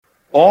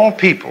All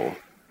people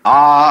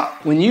are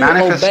when you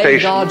obey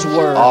God's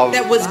word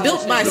that was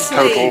built by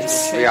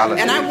slaves,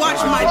 reality. And I watch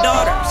my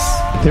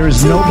daughters. There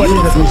is nobody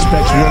that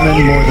respects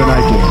women more than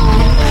I do.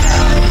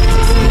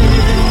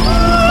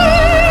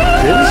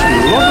 There is a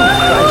lot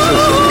of crisis,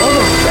 a lot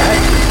of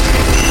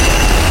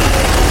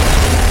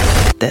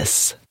bad.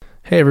 This.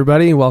 Hey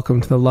everybody,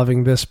 welcome to the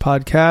Loving This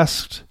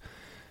podcast.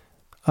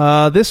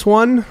 This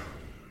one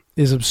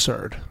is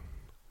absurd.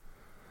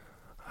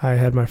 I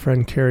had my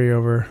friend Carrie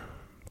over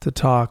to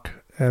talk,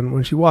 and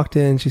when she walked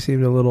in, she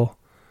seemed a little,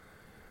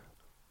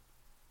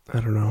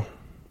 I don't know.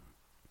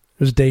 It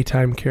was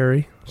daytime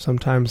Carrie.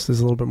 Sometimes there's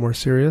a little bit more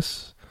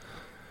serious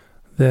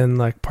than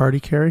like party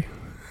Carrie.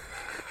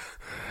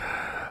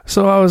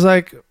 So I was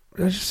like,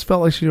 I just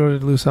felt like she wanted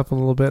to loose up a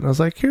little bit, and I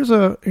was like, here's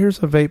a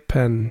vape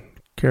pen,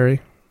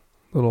 Carrie,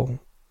 little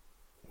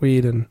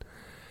weed, and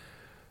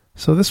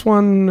so this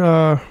one,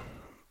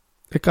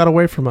 it got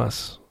away from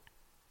us,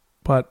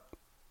 but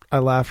I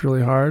laughed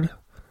really hard.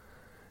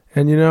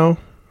 And you know,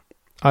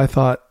 I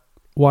thought,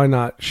 why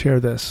not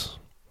share this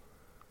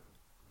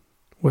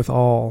with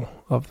all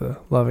of the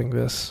Loving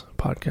This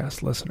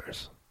podcast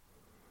listeners?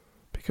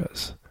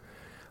 Because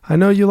I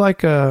know you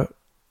like you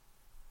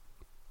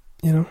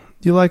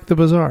like the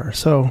bizarre.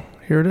 So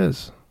here it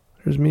is.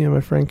 Here's me and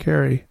my friend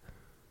Carrie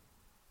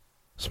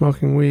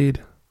smoking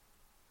weed,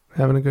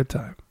 having a good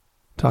time,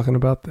 talking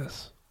about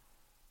this.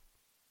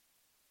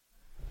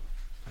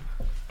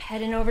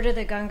 Heading over to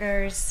the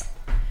Gungers,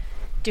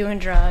 doing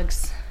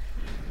drugs.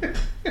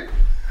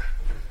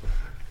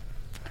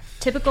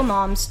 Typical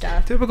mom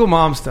stuff. Typical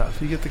mom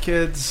stuff. You get the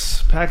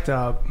kids packed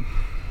up.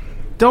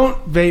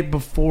 Don't vape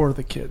before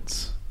the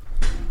kids.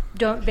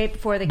 Don't vape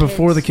before the kids.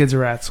 Before the kids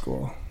are at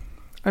school.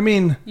 I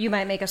mean, you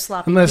might make a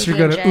sloppy unless you're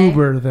going to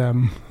Uber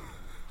them.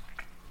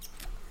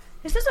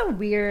 This is a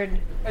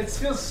weird... It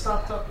feels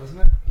stopped up, doesn't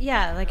it?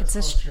 Yeah, like it's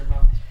a...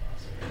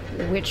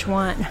 Which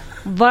one?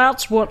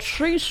 That's what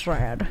she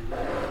said.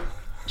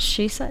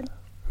 She said?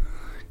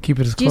 Keep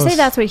it as Do close. you say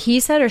that's what he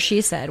said or she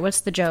said?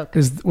 What's the joke?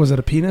 Was it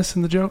a penis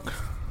in the joke?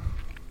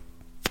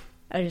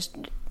 I just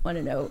want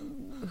to know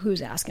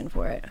who's asking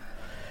for it.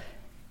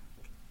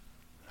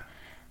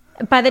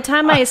 By the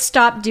time I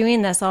stop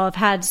doing this, I'll have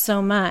had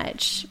so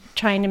much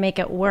trying to make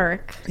it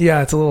work.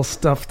 Yeah, it's a little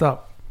stuffed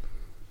up.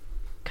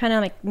 Kind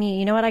of like me.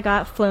 You know what I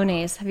got?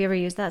 Flonase. Have you ever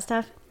used that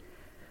stuff?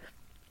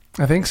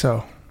 I think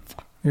so.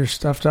 You're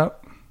stuffed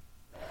up?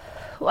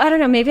 Well, I don't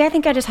know. Maybe I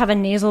think I just have a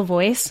nasal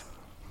voice.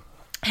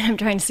 And I'm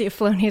trying to see if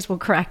Flonase will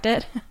correct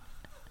it.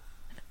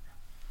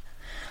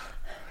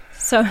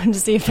 So to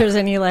see if there's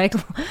any like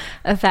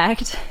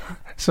effect.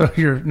 So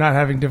you're not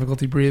having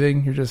difficulty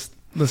breathing? You're just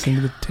listening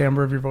to the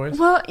timbre of your voice?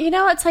 Well, you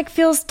know, it's like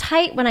feels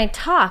tight when I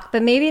talk,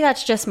 but maybe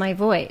that's just my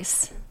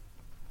voice.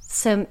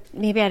 So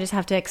maybe I just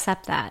have to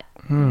accept that.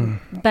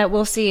 But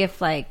we'll see if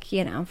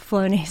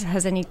Flonase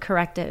has any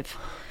corrective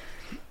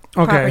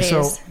properties.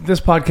 So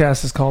this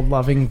podcast is called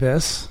Loving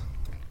This.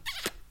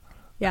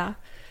 Yeah.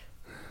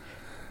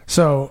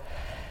 So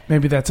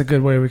maybe that's a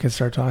good way we could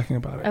start talking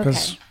about it.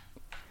 Because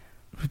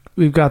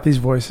we've got these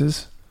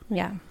voices.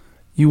 Yeah.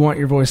 You want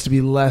your voice to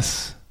be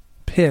less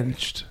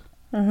pinched.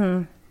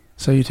 Mm-hmm.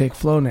 So you take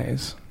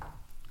Flonase.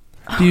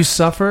 Do you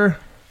suffer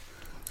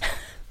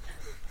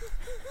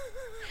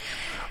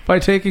by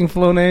taking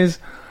Flonase?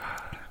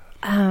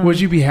 Would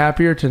you be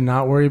happier to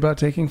not worry about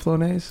taking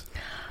Flonase?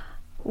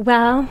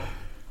 Well,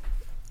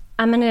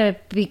 I'm going to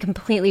be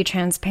completely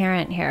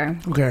transparent here.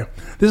 Okay.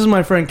 This is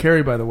my friend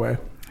Carrie, by the way.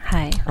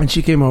 Hi. And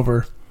she came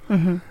over,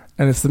 and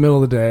it's the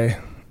middle of the day,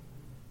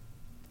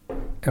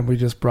 and we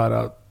just brought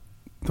out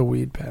the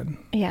weed pen.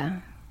 Yeah.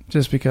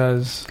 Just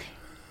because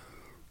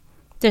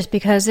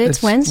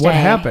it's Wednesday. What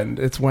happened?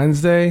 It's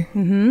Wednesday.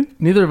 Mm-hmm.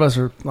 Neither of us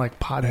are like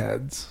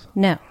potheads.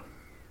 No.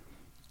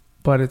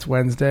 But it's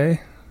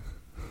Wednesday.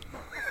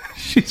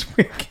 She's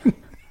winking.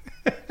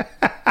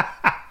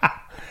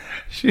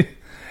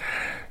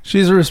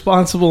 She's a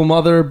responsible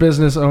mother,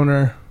 business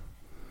owner.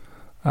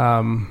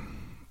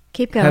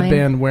 Keep going.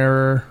 Headband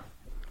wearer.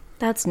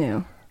 That's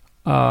new.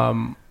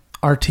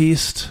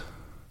 Artiste.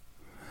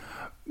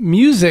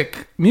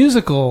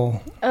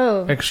 Musical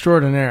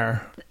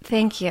extraordinaire.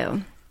 Thank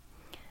you.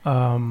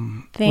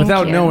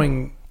 Without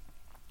knowing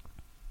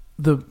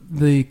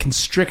the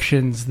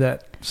constrictions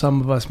that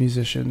some of us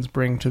musicians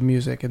bring to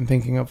music and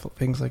thinking of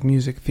things like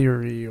music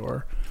theory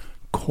or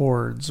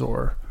chords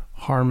or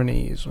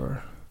harmonies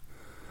or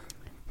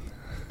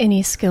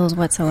any skills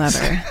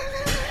whatsoever.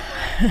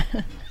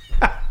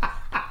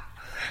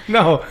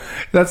 No,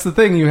 that's the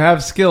thing. You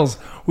have skills.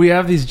 We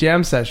have these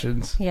jam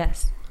sessions.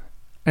 Yes.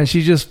 And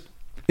she just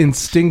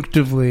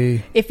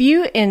instinctively... If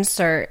you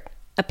insert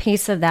a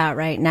piece of that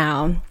right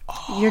now,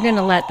 you're going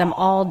to let them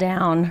all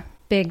down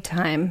big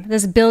time.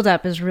 This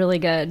build-up is really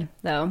good,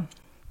 though.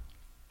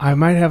 I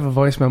might have a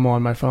voice memo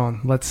on my phone.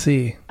 Let's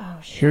see. Oh,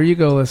 shit. Here you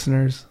go,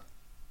 listeners.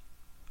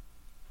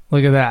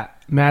 Look at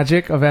that.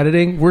 Magic of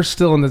editing. We're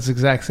still in this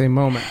exact same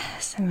moment.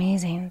 That's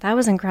amazing. That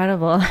was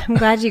incredible. I'm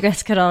glad you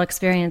guys could all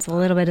experience a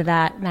little bit of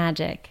that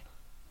magic.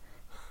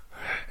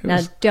 Now,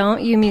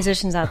 don't you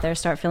musicians out there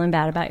start feeling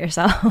bad about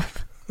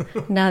yourself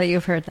now that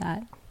you've heard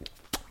that.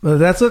 Well,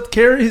 that's what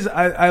Carrie's.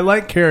 I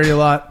like Carrie a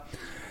lot.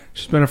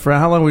 She's been a friend.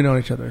 How long have we known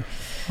each other?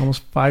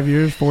 Almost 5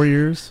 years, 4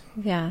 years?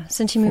 Yeah,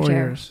 since you moved 4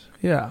 here. years.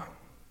 Yeah.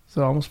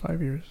 So almost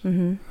 5 years.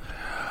 Mm-hmm.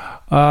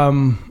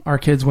 Our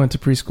kids went to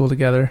preschool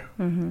together,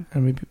 Mm-hmm.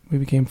 and we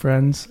became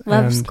friends.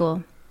 Love and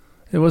school.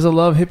 It was a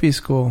love hippie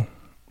school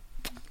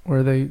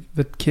where the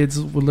kids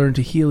would learn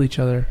to heal each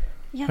other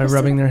by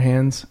rubbing their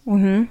hands.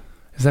 Mm-hmm.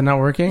 Is that not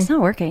working? It's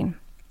not working.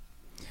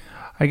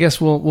 I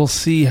guess we'll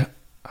see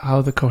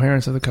how the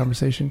coherence of the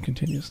conversation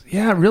continues.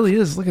 Yeah, it really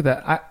is. Look at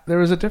that. There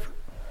was a different.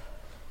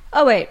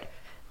 Oh wait,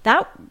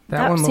 that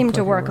one seemed looked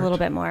to like it work a little worked.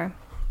 bit more.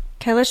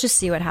 Okay, let's just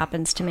see what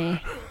happens to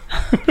me.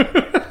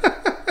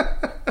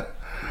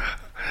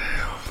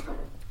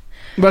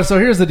 But so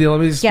here's the deal.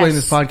 Let me explain Yes.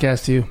 this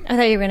podcast to you. I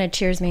thought you were going to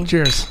cheers me.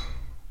 Cheers.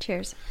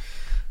 Cheers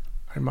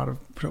I'm out of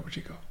Topo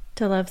Chico.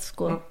 to love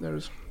school. Oh,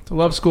 there's to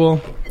love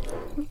school,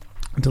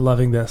 and to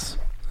loving this,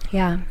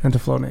 Yeah, and to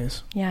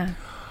Flonase. yeah.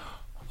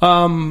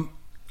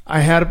 I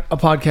had a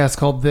podcast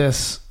called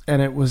This,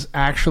 and it was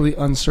actually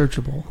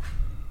unsearchable,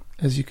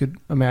 as you could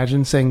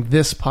imagine. Saying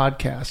this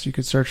podcast, you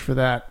could search for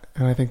that,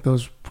 and I think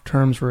those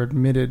terms were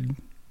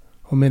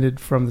omitted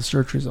from the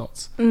search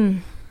results.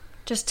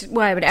 Just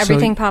why would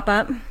everything pop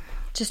up?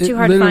 Just It too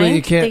hard to literally, find.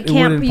 it can't- They it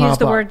can't wouldn't use pop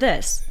the up. word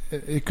this.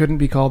 It couldn't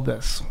be called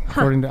this,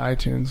 according to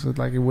iTunes.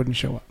 It wouldn't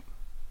show up.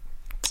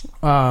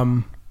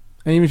 And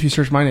even if you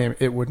search my name,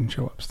 it wouldn't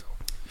show up still.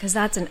 Because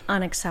that's an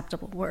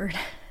unacceptable word.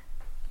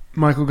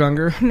 Michael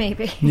Gunger.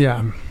 Maybe.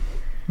 Yeah,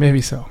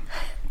 maybe so.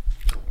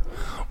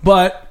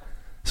 But,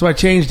 so I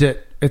changed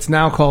it. It's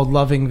now called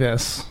Loving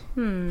This.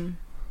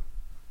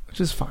 Which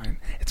is fine.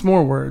 It's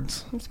more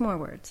words. It's more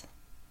words.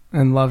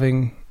 And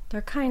loving,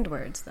 They're kind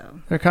words,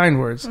 though. they're kind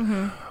words.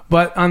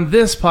 But on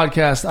this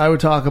podcast, I would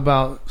talk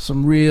about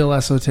some real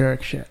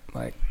esoteric shit.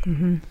 Like,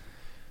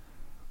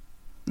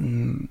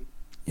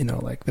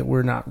 like that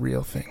we're not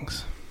real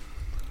things.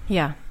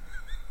 Yeah.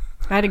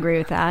 I'd agree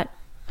with that.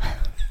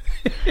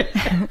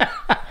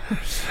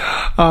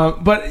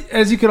 But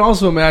as you can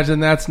also imagine,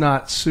 that's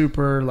not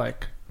super,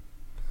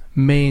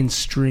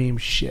 mainstream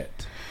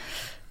shit.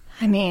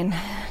 I mean,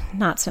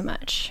 not so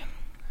much.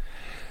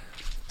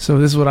 So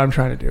this is what I'm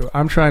trying to do.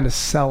 I'm trying to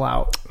sell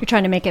out. You're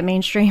trying to make it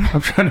mainstream.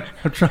 I'm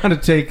trying to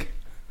take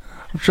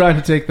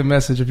the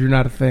message of "you're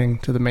not a thing"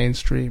 to the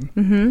mainstream.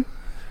 Mm-hmm.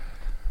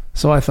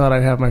 So I thought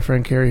I'd have my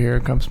friend Carrie here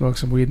and come smoke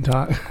some weed and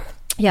talk.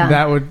 Yeah.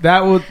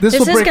 This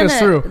will break us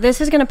through. This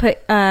is gonna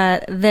put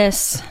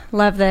this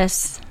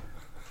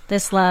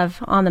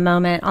love on the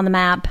moment, on the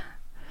map.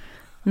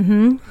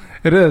 Mm-hmm.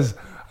 It is.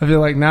 I feel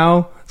like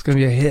now it's gonna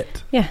be a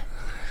hit. Yeah.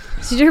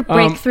 This is your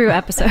breakthrough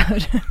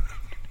episode.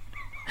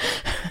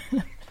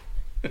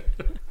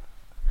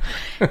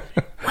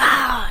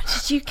 Wow,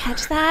 did you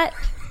catch that?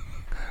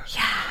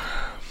 Yeah.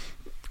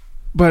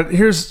 But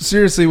here's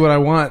seriously what I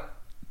want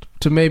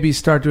to maybe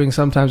start doing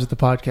sometimes with the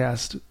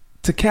podcast.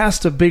 To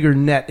cast a bigger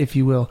net, if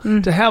you will.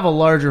 To have a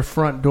larger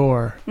front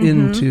door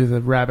into the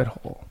rabbit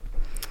hole.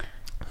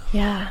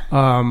 Yeah.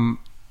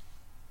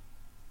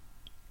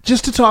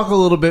 Just to talk a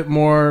little bit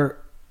more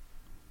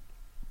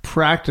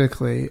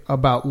practically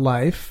about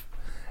life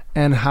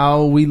and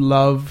how we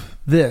love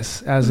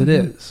this as it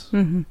is.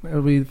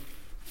 We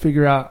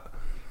figure out,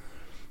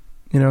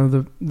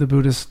 the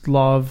Buddhist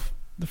law of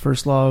the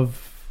first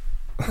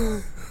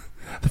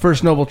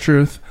noble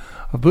truth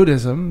of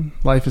Buddhism.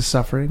 Life is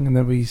suffering, and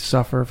then we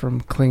suffer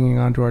from clinging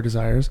on to our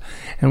desires.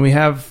 And we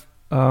have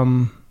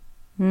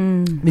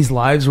these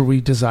lives where we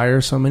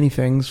desire so many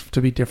things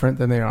to be different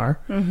than they are,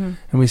 and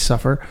we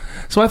suffer.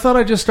 So I thought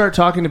I'd just start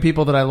talking to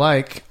people that I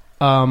like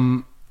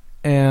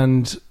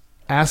and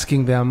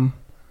asking them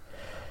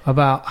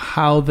about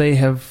how they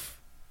have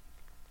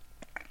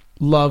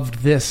loved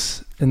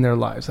this in their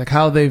lives, like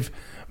how they've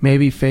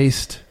maybe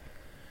faced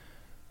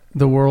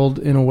the world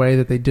in a way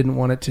that they didn't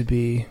want it to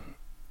be.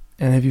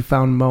 And have you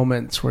found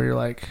moments where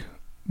you're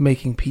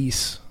making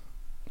peace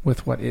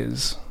with what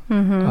is,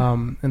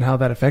 and how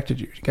that affected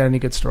you? You got any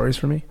good stories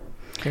for me,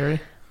 Carrie?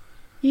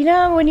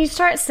 When you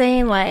start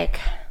saying I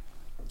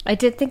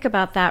did think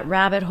about that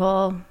rabbit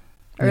hole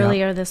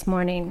earlier this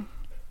morning.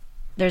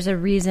 There's a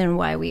reason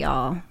why we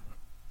all,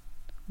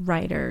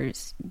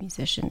 writers,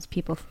 musicians,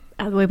 people,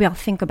 the way we all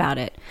think about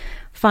it,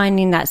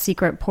 finding that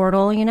secret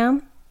portal,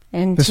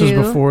 And This was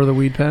before the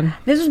weed pen?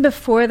 This was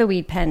before the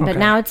weed pen, but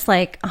now it's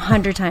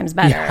 100 times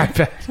better. Yeah, I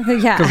bet.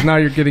 Yeah. Because now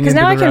you're getting into Because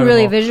now I the can rabbit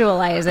really hole.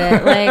 visualize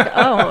it.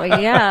 Oh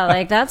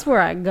yeah, that's where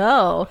I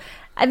go.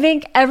 I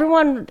think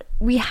everyone,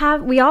 we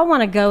all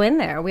want to go in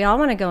there. We all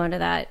want to go into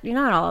that.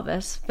 Not all of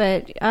us,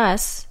 but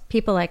us,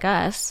 people like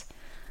us,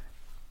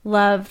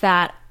 love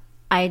that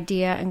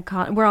idea, and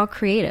we're all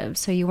creative.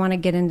 So you want to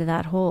get into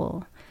that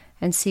hole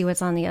and see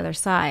what's on the other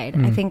side.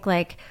 I think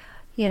I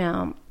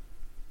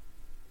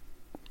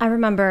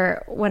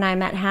remember when I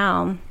met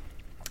Hal,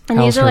 and Hal's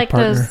these are her like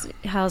partner. those,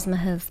 Hal's my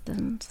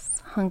husband,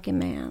 hunky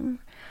man.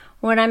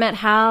 When I met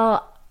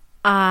Hal,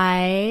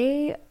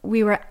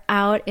 we were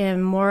out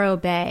in Morro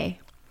Bay,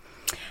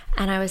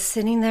 And I was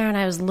sitting there and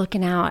I was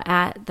looking out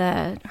at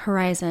the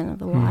horizon of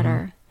the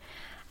water.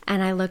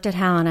 And I looked at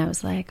Hal and I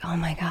was like, oh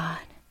my God,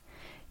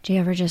 do you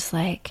ever just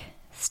like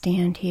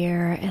stand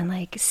here and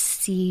like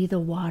see the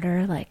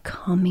water like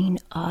coming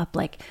up?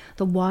 Like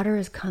the water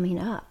is coming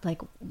up.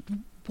 Like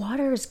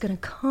water is going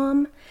to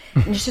come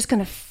and it's just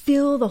going to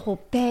fill the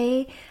whole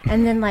bay.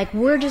 And then like,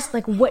 we're just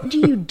like, what do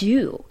you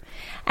do?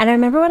 And I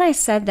remember when I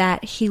said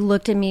that, he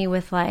looked at me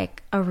with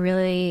like a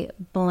really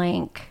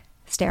blank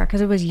stare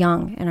because it was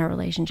young in our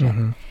relationship.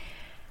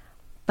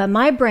 But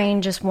my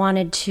brain just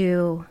wanted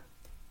to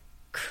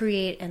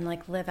create and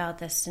like live out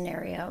this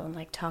scenario and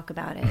like talk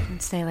about it and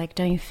say like,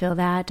 don't you feel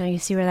that? Don't you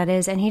see where that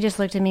is? And he just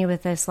looked at me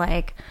with this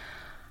like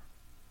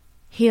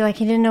he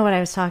didn't know what I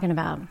was talking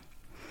about.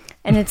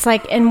 And it's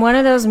like in one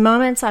of those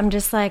moments I'm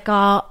just like,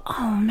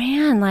 oh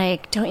man,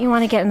 like don't you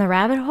want to get in the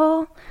rabbit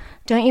hole?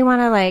 Don't you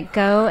want to like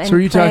go and So are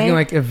you play? talking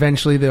like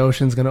eventually the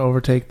ocean's going to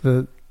overtake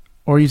the,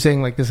 or are you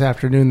saying like this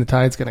afternoon the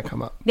tide's going to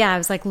come up? Yeah, I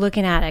was like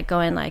looking at it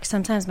going like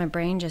sometimes my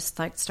brain just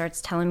like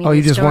starts telling me Oh,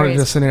 you these just wanted stories.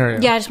 the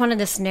scenario. Yeah, I just wanted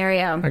the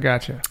scenario. I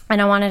gotcha.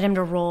 And I wanted him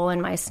to roll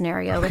in my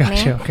scenario with me.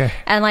 Gotcha, okay.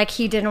 And like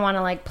he didn't want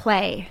to like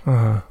play.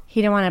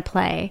 He didn't want to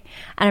play.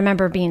 And I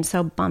remember being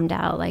so bummed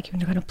out, like,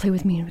 you're going to play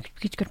with me. You're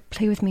going to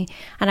play with me.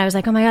 And I was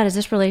like, oh my God, is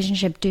this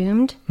relationship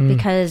doomed?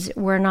 Because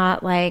we're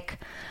not like,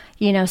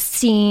 you know,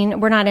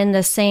 we're not in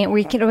the same,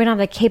 we don't have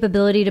the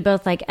capability to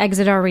both like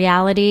exit our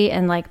reality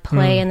and like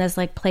play in this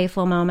like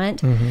playful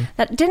moment.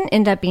 That didn't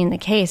end up being the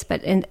case,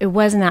 but it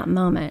was in that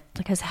moment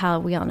because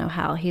Hal, we all know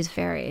Hal, he's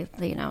very,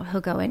 you know, he'll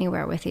go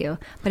anywhere with you.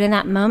 But in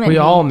that moment, We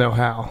all know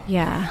Hal.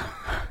 Yeah.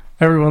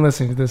 Everyone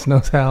listening to this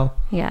knows Hal.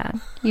 Yeah.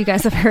 You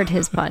guys have heard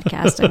his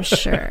podcast, I'm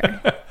sure.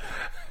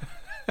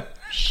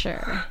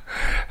 Sure.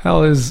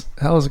 Hal is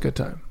a good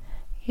time.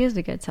 He was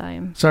a good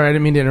time. Sorry, I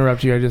didn't mean to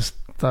interrupt you. I just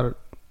thought it.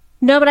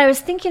 No, but I was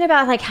thinking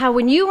about like how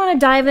when you want to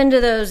dive into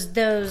those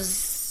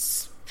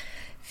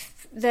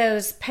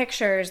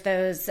pictures,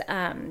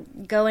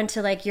 go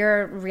into like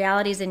your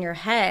realities in your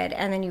head,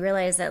 and then you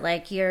realize that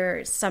like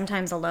you're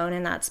sometimes alone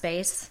in that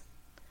space.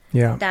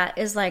 Yeah. That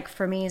is like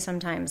for me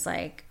sometimes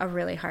like a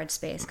really hard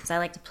space because I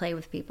like to play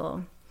with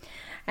people.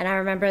 And I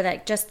remember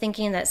that just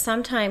thinking that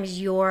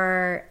sometimes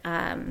your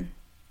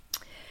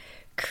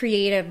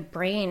creative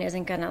brain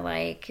isn't going to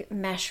like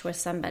mesh with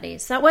somebody.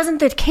 So that wasn't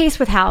the case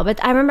with Hal,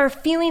 but I remember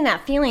feeling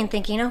that feeling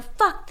thinking, oh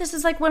fuck, this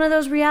is like one of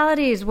those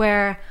realities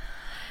where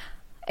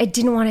I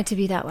didn't want it to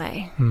be that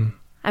way.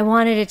 I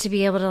wanted it to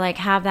be able to like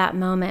have that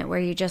moment where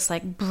you just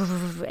like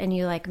and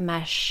you like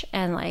mesh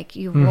and like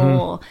you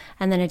roll,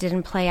 and then it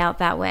didn't play out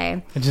that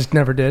way. It just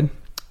never did.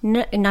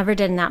 No, it never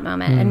did in that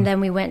moment. And then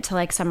we went to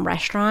like some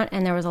restaurant,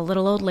 and there was a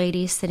little old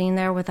lady sitting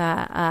there with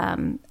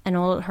her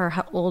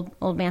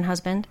old man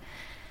husband,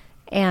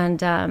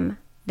 and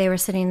they were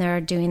sitting there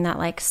doing that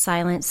like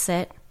silent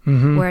sit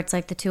where it's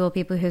like the two old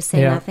people who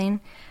say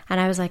nothing.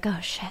 And I was like, oh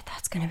shit,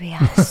 that's gonna be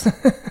us.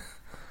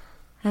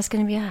 That's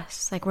going to be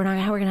us. Like, we're going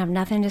to have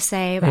nothing to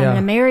say. But I'm going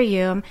to marry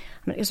you.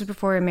 This was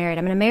before we were married.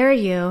 I'm going to marry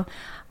you,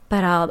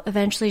 but I'll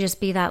eventually just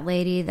be that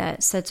lady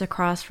that sits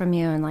across from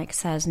you and, like,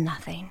 says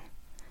nothing.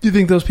 Do you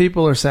think those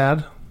people are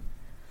sad?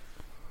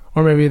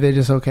 Or maybe they're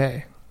just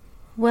okay?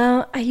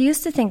 Well, I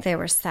used to think they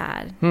were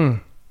sad.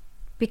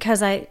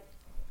 Because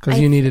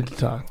you needed to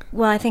talk.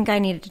 Well, I think I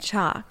needed to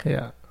talk.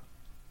 Yeah.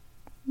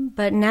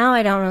 But now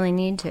I don't really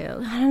need to.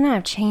 I don't know.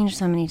 I've changed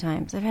so many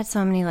times. I've had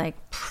so many, like,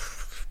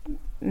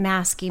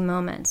 masky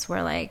moments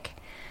where like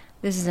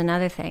this is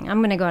another thing. I'm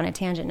going to go on a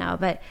tangent now,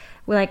 but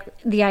like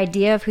the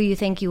idea of who you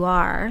think you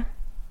are,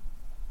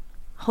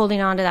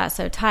 holding on to that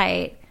so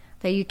tight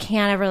that you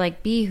can't ever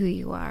like be who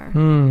you are.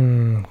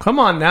 Come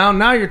on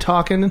now you're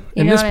talking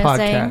in this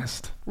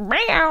podcast.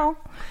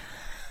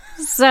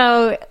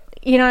 So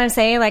you know what I'm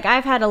saying? Like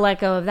I've had to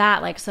let go of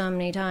that like so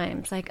many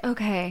times. Like,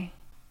 okay,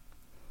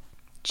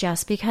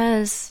 just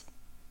because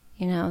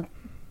you know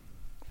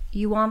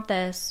you want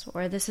this,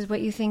 or this is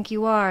what you think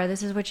you are,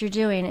 this is what you're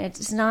doing,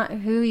 it's not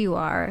who you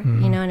are.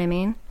 You know what I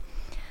mean?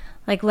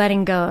 Like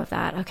letting go of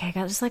that. Okay,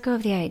 God, just let go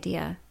of the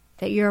idea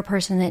that you're a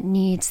person that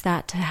needs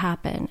that to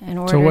happen in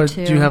order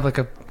to... do you have like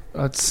a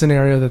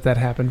scenario that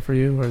happened for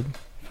you, or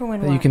for when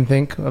that what? you can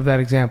think of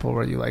that example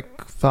where you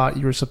like thought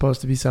you were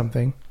supposed to be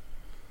something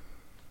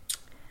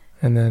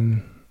and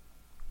then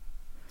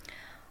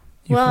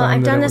you well, I've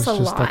found that done it this was a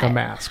just lot. like a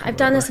mask. I've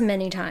done this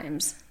many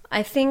times.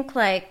 I think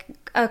like,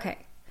 okay,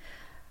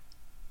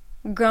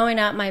 growing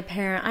up,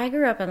 I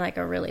grew up in like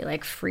a really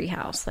like free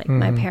house. Like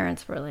my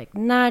parents were like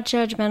not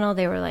judgmental.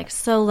 They were like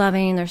so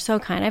loving. They're so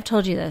kind. I've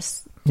told you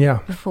this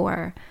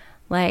before.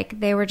 Like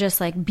they were just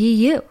like, be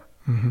you.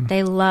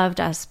 They loved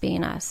us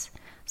being us.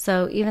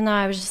 So even though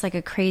I was just like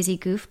a crazy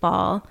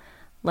goofball,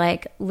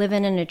 like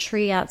living in a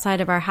tree outside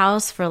of our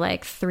house for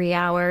like 3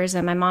 hours,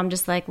 and my mom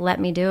just like let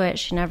me do it.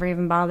 She never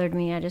even bothered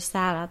me. I just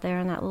sat out there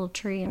in that little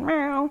tree and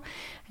meow.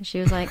 And she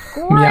was like,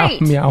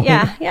 great. Meow,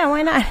 meow. Yeah,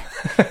 why not?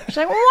 She's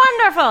like,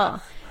 wonderful.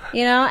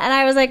 You know, and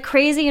I was like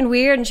crazy and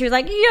weird, and she was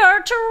like,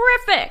 you're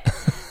terrific.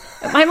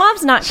 My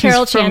mom's not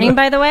Carol Channing,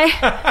 by the way.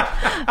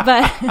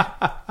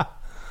 But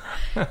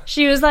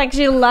She was like,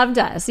 she loved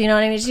us. You know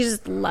what I mean? She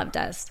just loved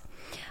us.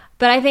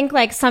 But I think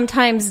like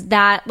sometimes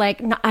that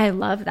like I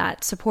love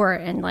that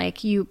support and like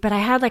but I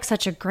had like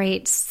such a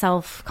great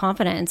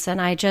self-confidence and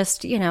I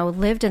just,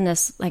 lived in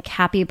this like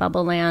happy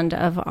bubble land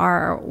of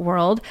our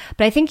world.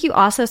 But I think you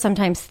also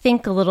sometimes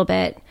think a little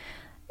bit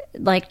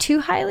like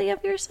too highly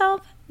of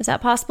yourself. Is that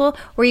possible?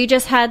 Where you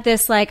just had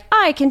this like,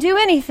 I can do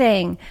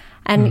anything.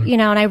 And,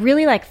 and I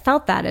really like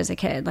felt that as a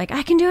kid. Like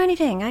I can do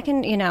anything. I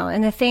can,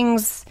 and the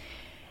things,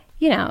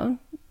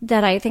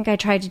 that I think I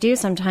tried to do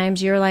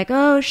sometimes, you're like,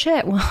 oh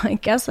shit, well, I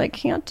guess I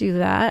can't do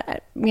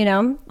that.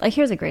 Like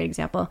here's a great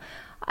example.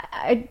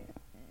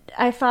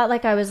 I thought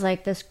like I was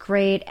like this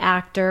great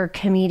actor,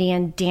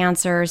 comedian,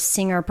 dancer,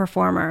 singer,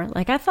 performer.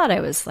 Like I thought I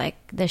was like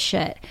the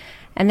shit.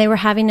 And they were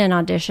having an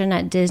audition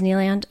at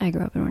Disneyland. I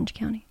grew up in Orange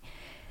County,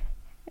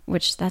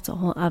 which that's a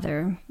whole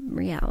other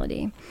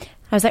reality.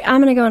 I was like,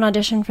 I'm going to go and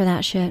audition for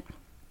that shit.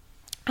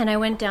 And I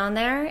went down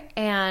there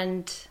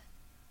and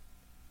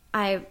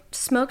I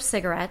smoked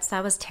cigarettes.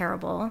 That was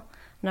terrible.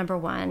 Number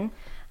one,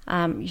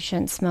 you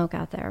shouldn't smoke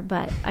out there,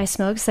 but I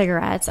smoked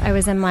cigarettes. I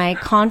was in my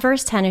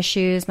Converse tennis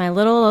shoes, my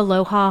little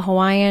Aloha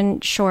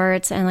Hawaiian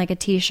shorts, and like a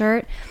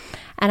t-shirt.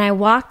 And I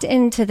walked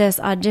into this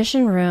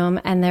audition room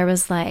and there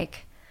was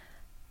like,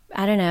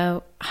 I don't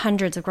know,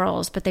 hundreds of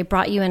girls, but they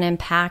brought you in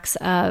packs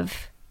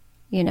of,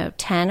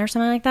 10 or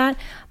something like that.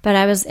 But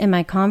I was in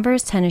my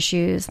Converse tennis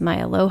shoes, my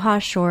Aloha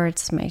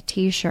shorts, my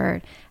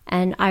t-shirt,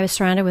 and I was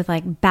surrounded with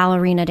like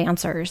ballerina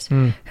dancers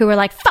who were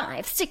like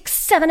 5, 6,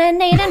 7,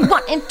 and 8, and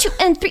 1, and 2,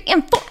 and 3,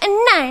 and 4, and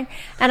 9.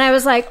 And I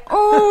was like,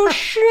 oh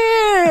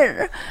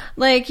shit.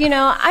 Like,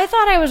 I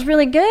thought I was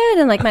really good.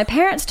 And like my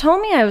parents told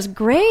me I was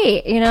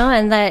great,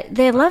 and that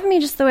they loved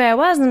me just the way I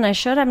was. And I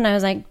showed up and I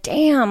was like,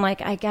 damn,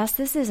 like, I guess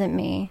this isn't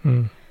me.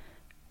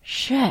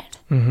 Shit.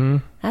 Mm-hmm.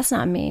 That's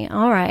not me.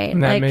 All right.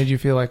 And that made you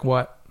feel like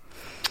what?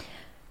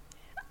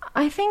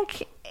 I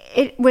think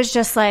it was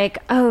just like,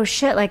 oh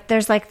shit, like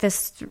there's like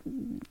this.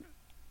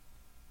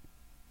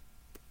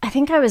 I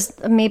think I was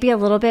maybe a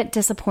little bit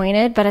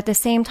disappointed, but at the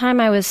same time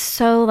I was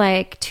so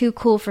like too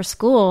cool for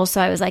school. So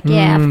I was like, fuck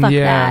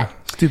that.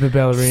 Stupid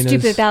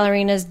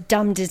ballerinas,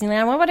 dumb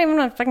Disneyland. Why would I even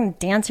want to fucking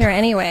dance here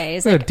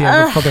anyways? Like,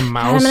 damn fucking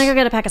mouse. I'm going to go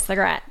get a pack of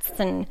cigarettes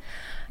and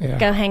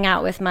go hang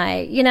out with my,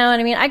 you know what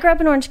I mean? I grew up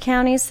in Orange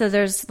County, so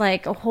there's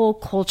like a whole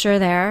culture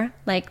there,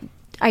 like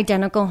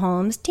identical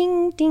homes.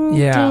 Ding, ding,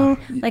 ding.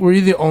 Like, were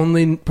you the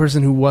only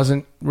person who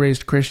wasn't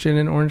raised Christian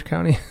in Orange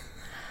County?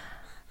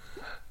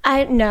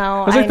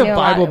 No. It's like the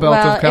Bible Belt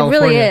of California.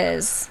 It really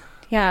is.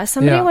 Yeah.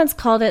 Somebody once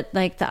called it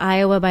like the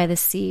Iowa by the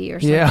sea or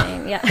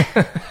something.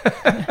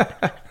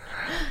 Yeah.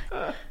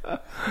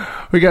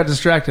 We got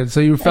distracted.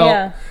 So you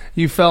felt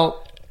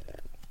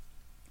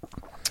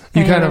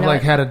you kind of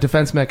like had a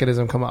defense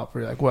mechanism come up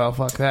where you're like, well,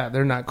 fuck that.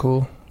 They're not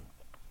cool.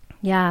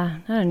 Yeah.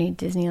 I don't need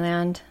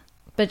Disneyland.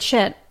 But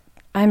shit,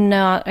 I'm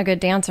not a good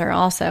dancer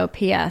also.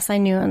 P.S. I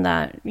knew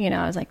that,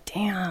 I was like,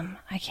 damn,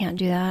 I can't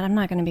do that. I'm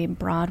not going to be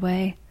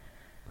Broadway.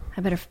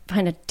 I better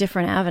find a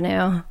different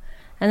avenue.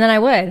 And then I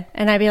would.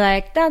 And I'd be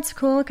like, that's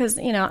cool because,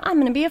 I'm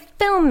going to be a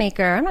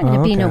filmmaker. I'm not going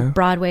to be no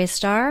Broadway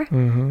star.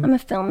 Mm-hmm. I'm a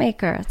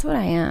filmmaker. That's what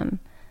I am.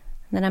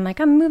 And then I'm like,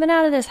 I'm moving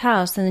out of this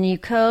house. And then you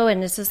go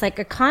and it's just like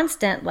a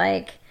constant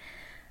like...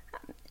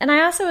 And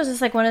I also was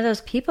just like one of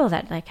those people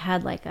that like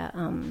had like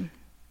a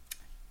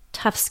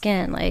tough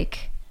skin.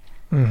 Like,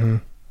 you're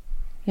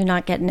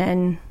not getting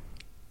in.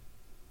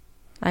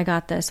 I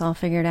got this all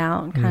figured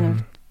out kind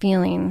of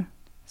feeling.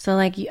 So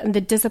like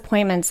the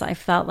disappointments, I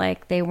felt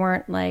like they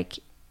weren't like,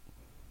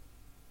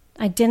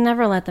 I didn't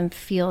ever let them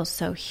feel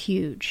so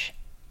huge,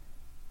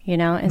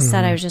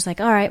 Instead I was just like,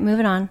 all right,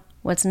 moving on.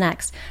 What's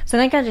next? So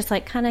I think I just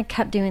like kind of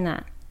kept doing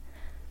that.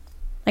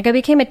 Like I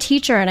became a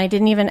teacher and I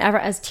didn't even ever,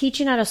 I was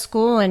teaching at a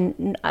school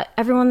and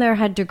everyone there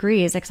had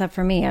degrees except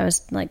for me. I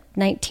was like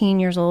 19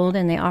 years old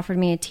and they offered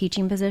me a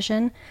teaching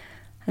position.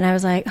 And I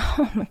was like,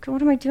 oh my God,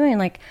 what am I doing?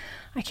 Like,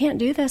 I can't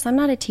do this. I'm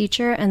not a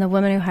teacher. And the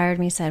woman who hired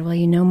me said, well,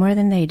 you know more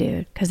than they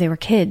do because they were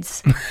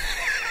kids.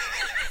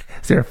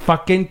 They're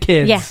fucking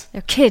kids. Yeah,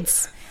 they're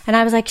kids. And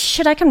I was like,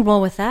 shit, I can roll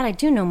with that. I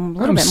do know a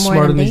little bit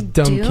more than they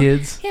do. Dumb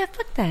kids. Yeah,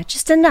 fuck that.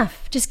 Just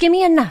enough. Just give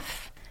me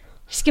enough.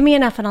 Just give me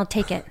enough and I'll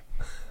take it.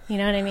 You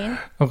know what I mean?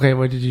 Okay,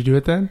 what did you do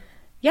it then?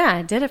 Yeah,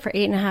 I did it for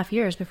 8.5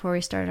 years before we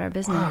started our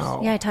business.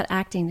 Wow. Yeah, I taught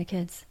acting to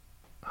kids.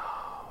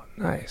 Oh,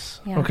 nice.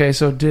 Yeah. Okay,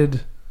 so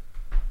did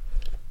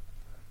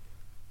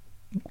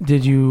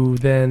you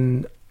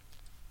then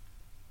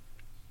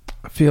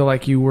feel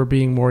like you were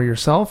being more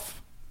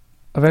yourself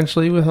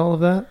eventually with all of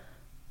that?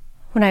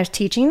 When I was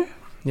teaching?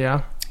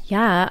 Yeah.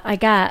 Yeah, I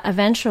got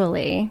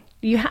eventually.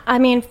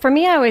 For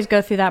me, I always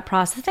go through that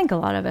process. I think a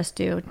lot of us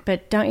do.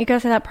 But don't you go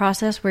through that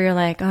process where you're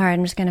like, all right,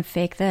 I'm just going to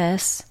fake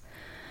this.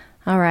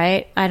 All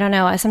right. I don't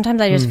know. Sometimes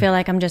I just feel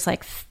like I'm just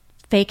like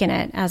faking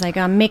it as I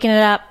go. I'm making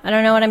it up. I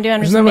don't know what I'm doing.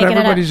 I'm Isn't just that making what it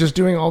up. everybody's just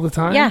doing all the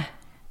time? Yeah.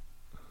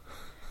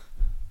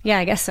 Yeah,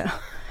 I guess so.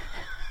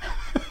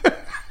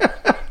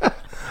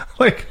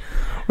 Like,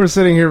 we're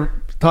sitting here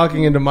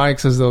talking into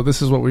mics as though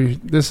this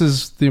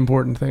is the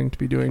important thing to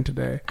be doing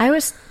today. I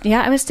was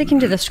sticking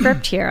to the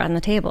script here on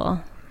the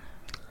table.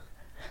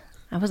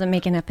 I wasn't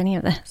making up any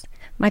of this.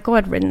 Michael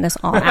had written this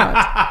all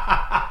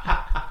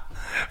out.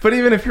 But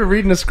even if you're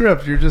reading a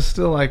script, you're just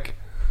still like,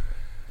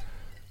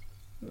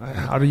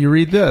 how do you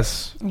read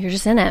this? You're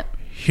just in it.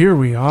 Here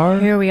we are.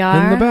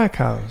 In the back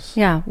house.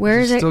 Yeah. Where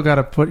is it? Still got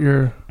to put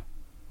your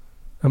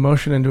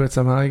emotion into it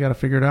somehow. You got to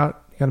figure it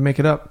out. You got to make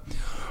it up.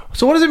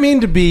 So what does it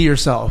mean to be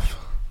yourself?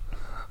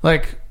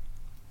 Like,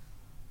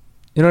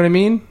 you know what I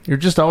mean? You're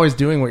just always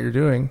doing what you're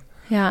doing.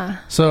 Yeah.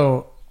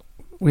 So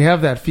we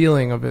have that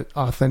feeling of it,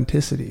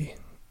 authenticity,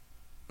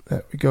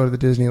 that we go to the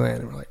Disneyland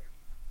and we're like,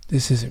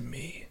 this isn't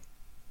me.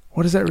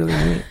 What does that really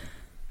mean?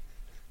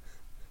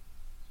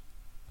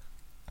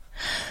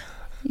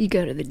 You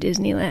go to the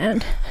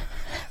Disneyland.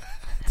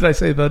 Did I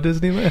say the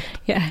Disneyland?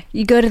 Yeah.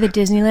 You go to the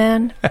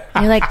Disneyland.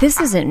 You're like, this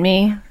isn't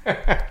me.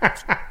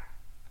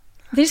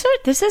 This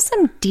is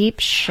some deep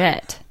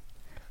shit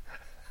I'm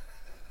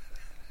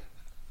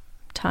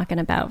talking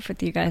about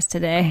with you guys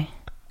today.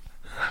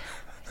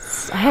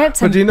 I had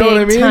some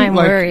big time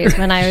worries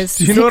when I was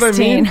 16. Do you know what I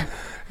mean?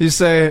 You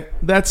say,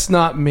 that's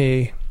not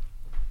me.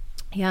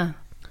 Yeah.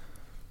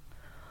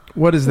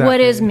 What is that? What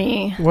is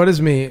me? What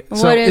is me?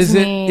 So what is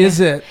me?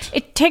 Is it?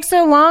 It takes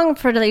so long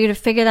for you to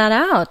figure that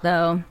out,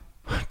 though.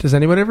 Does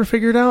anyone ever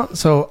figure it out?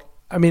 So,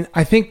 I mean,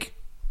 I think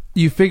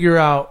you figure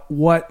out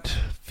what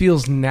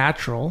feels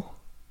natural,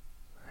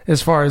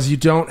 as far as you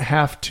don't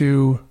have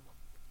to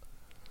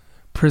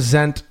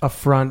present a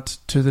front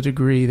to the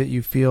degree that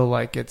you feel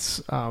like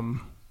it's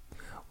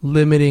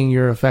limiting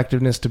your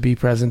effectiveness to be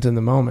present in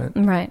the moment.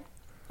 Right.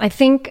 I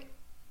think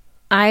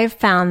I've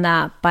found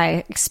that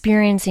by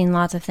experiencing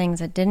lots of things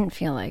that didn't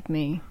feel like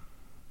me,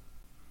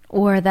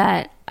 or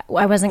that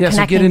I wasn't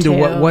connecting to. So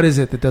get into what is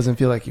it that doesn't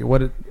feel like you?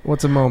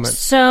 What's a moment?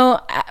 So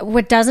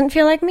what doesn't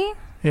feel like me?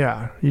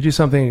 Yeah. You do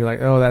something and you're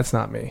like, oh, that's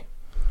not me.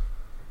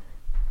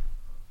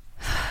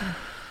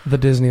 The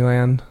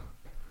Disneyland.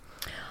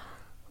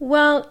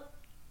 Well,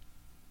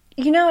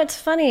 it's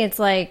funny. It's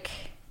like,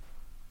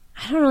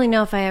 I don't really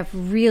know if I have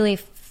really...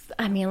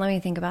 let me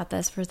think about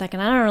this for a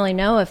second. I don't really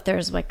know if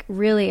there's like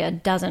really a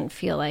doesn't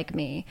feel like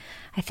me.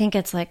 I think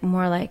it's like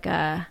more like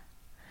a,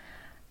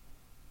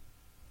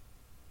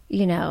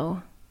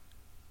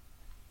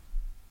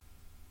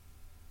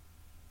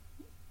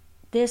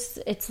 this,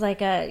 it's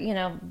like a,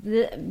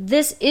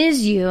 this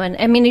is you. And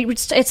I mean,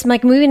 it's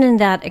like moving in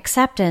that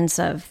acceptance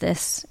of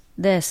this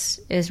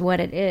is what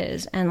it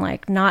is, and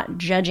like not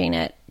judging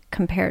it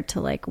compared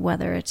to like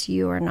whether it's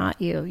you or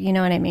not you. You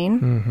know what I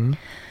mean? Mm-hmm.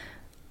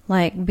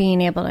 Like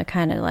being able to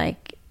kind of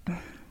like, I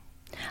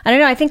don't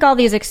know. I think all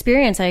these I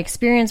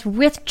experience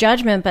with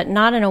judgment, but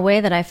not in a way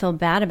that I feel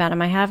bad about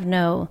them. I have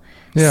no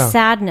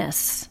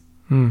sadness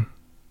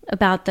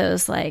about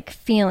those like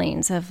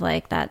feelings of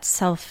like that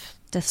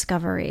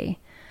self-discovery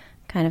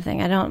kind of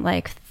thing. I don't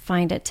like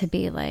find it to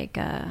be like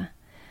a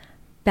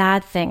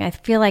bad thing. I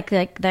feel like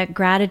that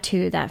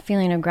gratitude, that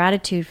feeling of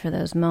gratitude for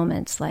those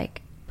moments,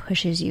 like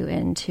pushes you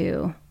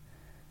into,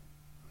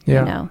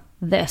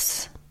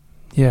 this.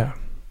 Yeah.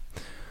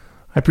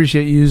 I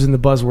appreciate you using the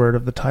buzzword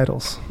of the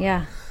titles.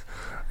 Yeah.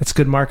 It's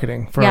good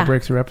marketing for our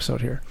breakthrough episode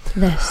here.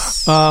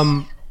 This.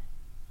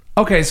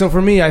 Okay, so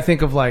for me, I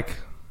think of like,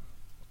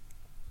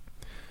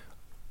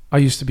 I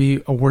used to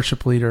be a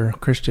worship leader,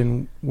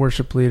 Christian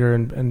worship leader,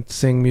 and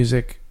sing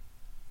music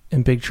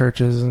in big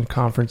churches and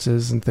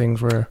conferences and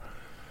things where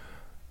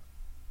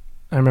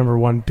I remember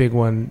one big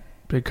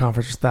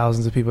conference with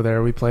thousands of people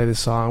there. We play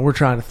this song. We're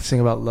trying to sing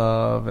about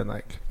love and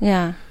like...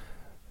 Yeah.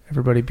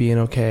 Everybody being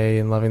okay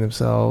and loving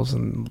themselves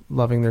and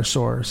loving their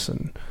source.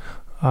 And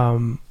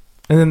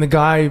then the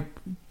guy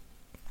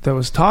that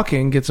was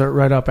talking gets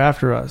right up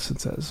after us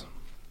and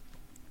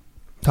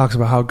talks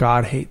about how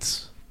God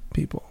hates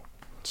people.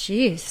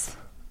 Jeez.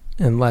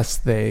 Unless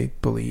they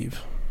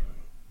believe.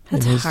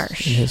 That's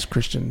harsh. In his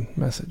Christian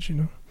message,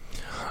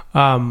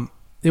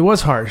 It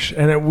was harsh.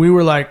 And we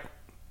were like,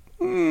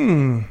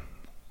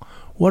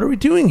 what are we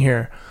doing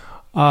here?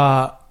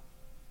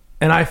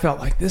 And I felt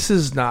like, this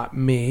is not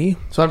me.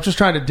 So I'm just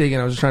trying to dig in.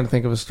 I was just trying to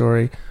think of a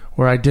story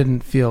where I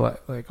didn't feel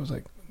like I was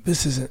like,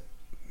 this isn't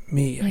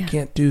me. Yeah. I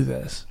can't do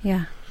this.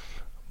 Yeah.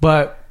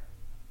 But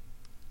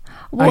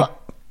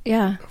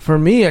for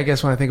me, I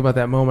guess when I think about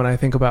that moment, I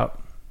think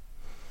about,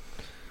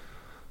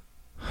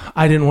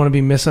 I didn't want to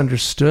be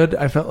misunderstood.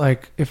 I felt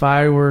like if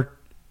I'm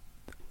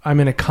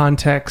in a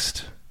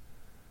context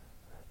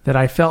that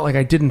I felt like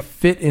I didn't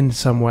fit in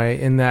some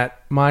way, in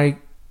that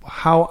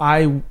how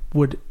I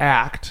would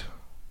act,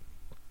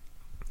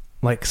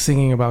 like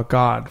singing about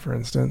God, for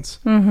instance,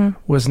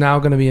 was now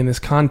going to be in this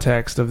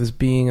context of this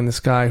being and this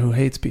guy who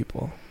hates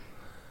people.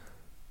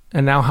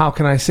 And now how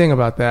can I sing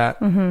about that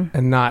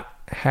and not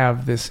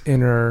have this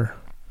inner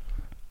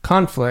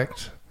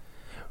conflict?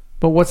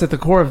 But what's at the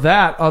core of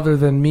that, other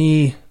than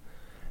me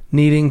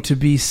needing to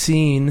be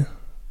seen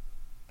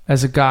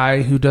as a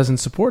guy who doesn't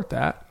support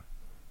that?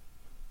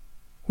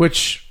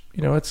 Which,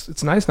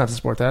 it's nice not to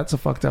support that. It's a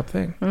fucked up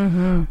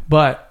thing.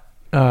 But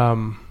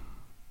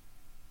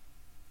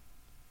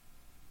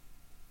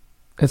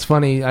It's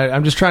funny.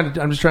 I'm just trying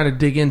to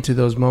dig into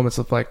those moments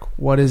of like,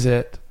 what is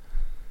it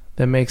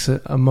that makes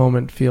a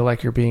moment feel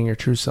like you're being your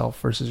true self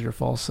versus your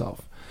false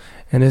self?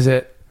 And is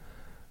it,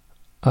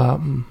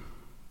 I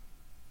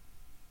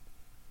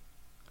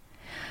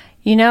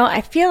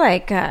feel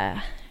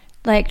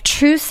like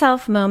true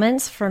self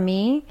moments for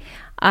me,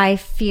 I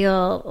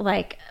feel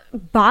like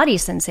body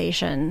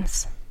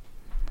sensations.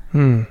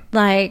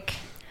 Like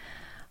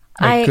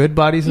good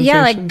body sensations?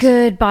 Yeah, like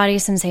good body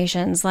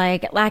sensations.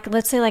 Like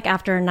let's say like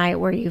after a night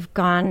where you've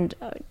gone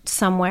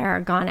somewhere,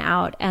 gone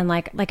out, and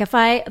like if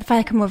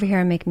I come over here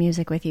and make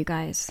music with you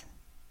guys,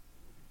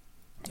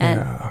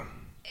 and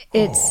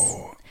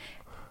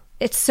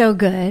it's so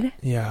good.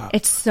 Yeah.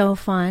 It's so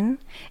fun.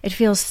 It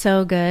feels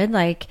so good.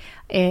 Like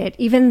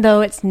even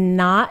though it's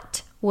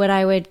not what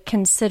I would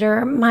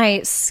consider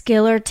my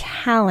skill or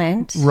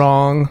talent.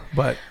 Wrong,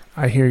 but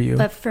I hear you.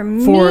 But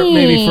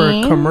maybe for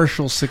a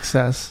commercial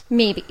success.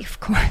 Maybe, of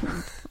course.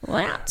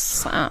 Well,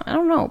 I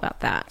don't know about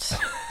that.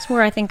 It's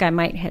where I think I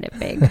might hit it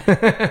big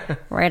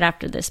right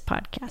after this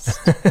podcast.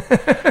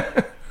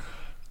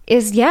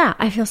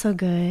 I feel so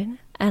good.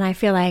 And I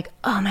feel like,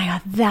 oh my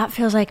God, that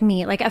feels like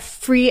me. Like a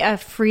free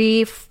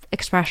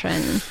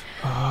expression.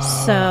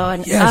 Yes.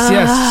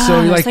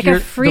 So like a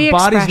free the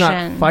body's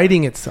expression. Not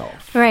fighting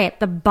itself. Right.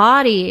 The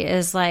body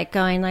is like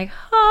going like,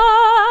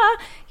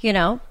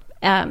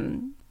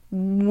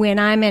 when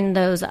I'm in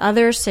those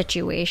other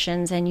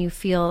situations and you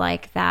feel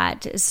like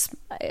that is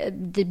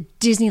the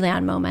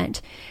Disneyland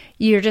moment,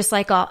 you're just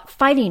like all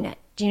fighting it.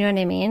 Do you know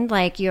what I mean?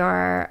 Like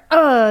you're,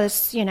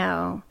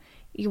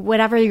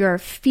 whatever your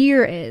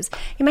fear is.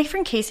 My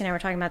friend Casey and I were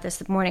talking about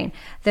this morning.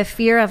 The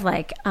fear of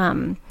like,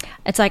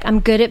 it's like I'm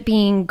good at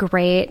being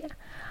great.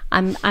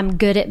 I'm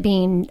good at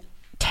being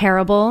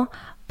terrible.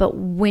 But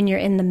when you're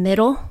in the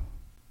middle,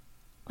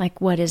 like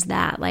what is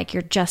that? Like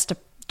you're just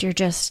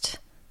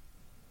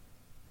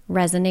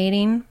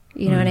resonating.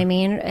 You know what I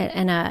mean?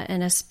 In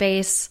a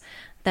space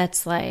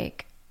that's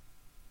like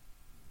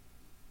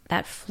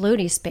that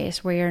floaty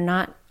space where you're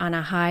not on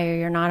a high or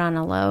you're not on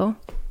a low.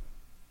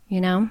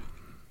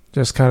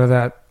 Just kind of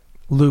that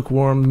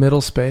lukewarm middle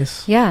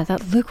space. Yeah,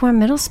 that lukewarm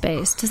middle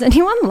space. Does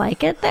anyone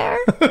like it there?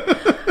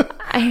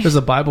 There's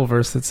a Bible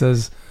verse that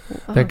says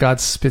that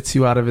God spits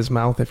you out of his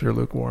mouth if you're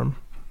lukewarm.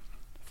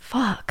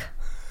 Fuck.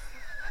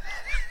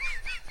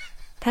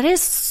 That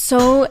is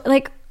so,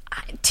 like,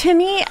 to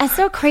me, it's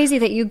so crazy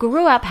that you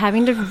grew up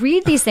having to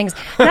read these things.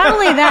 Not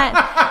only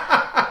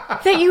that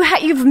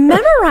you've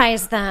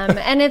memorized them,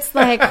 and it's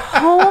like,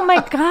 oh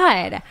my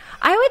God,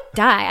 I would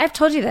die. I've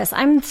told you this.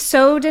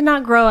 Did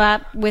not grow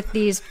up with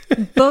these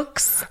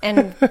books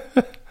and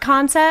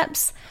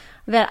concepts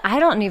that I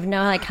don't even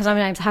know, like,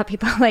 sometimes how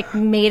people like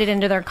made it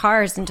into their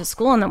cars into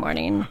school in the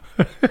morning.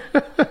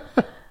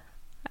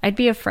 I'd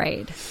be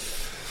afraid.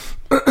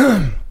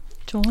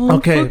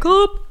 Okay,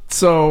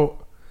 so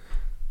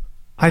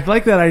I'd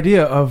like that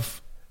idea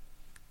of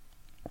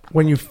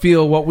when you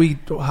feel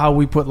how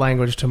we put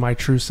language to my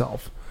true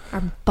self.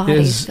 Our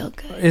bodies feel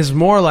good. Is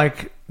more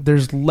like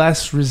there's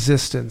less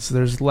resistance,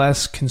 there's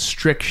less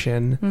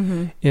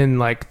constriction in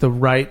like the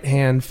right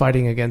hand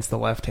fighting against the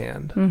left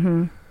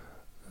hand.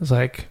 It's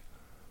like,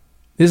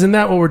 isn't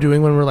that what we're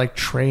doing when we're like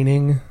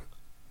training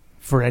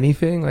for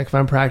anything? Like if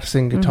I'm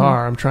practicing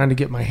guitar, I'm trying to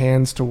get my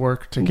hands to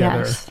work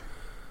together. Yes.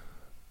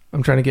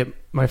 I'm trying to get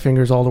my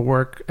fingers all to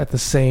work in the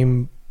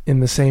same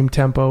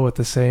tempo, at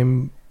the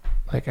same,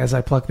 like as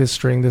I pluck this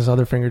string, this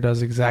other finger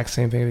does the exact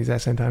same thing at the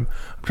exact same time.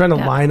 I'm trying to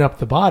line up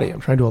the body. I'm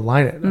trying to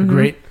align it. A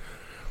great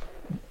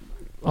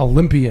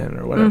Olympian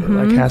or whatever,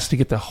 like has to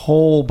get the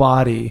whole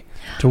body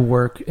to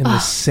work in the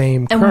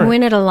same current. And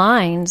when it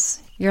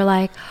aligns, you're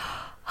like,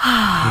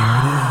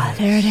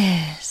 there it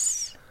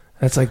is.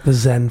 That's like the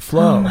Zen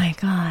flow. Oh my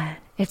God.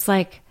 It's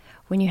like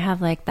when you have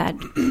like that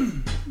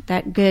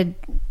good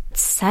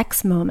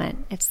sex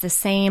moment. It's the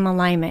same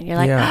alignment. You're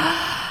like,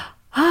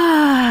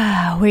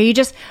 where you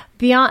just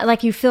beyond,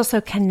 like you feel so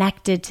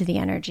connected to the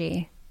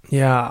energy.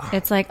 Yeah.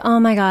 It's like, oh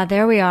my God,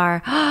 there we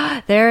are.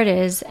 There it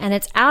is. And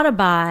it's out of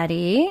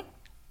body.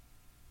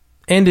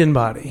 And in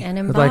body.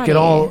 Like it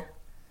all,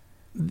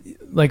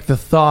 like the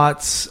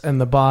thoughts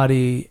and the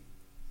body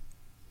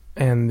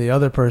and the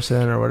other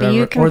person or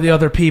whatever, or the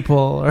other people,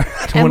 or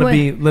I don't want to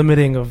be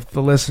limiting of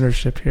the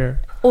listenership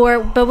here.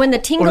 But when the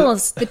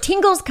tingles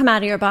come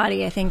out of your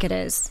body, I think it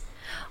is.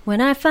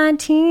 When I find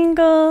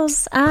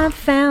tingles, I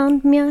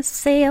found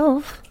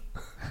myself.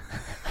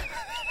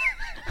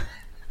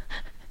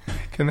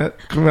 Can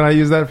I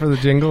use that for the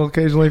jingle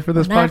occasionally for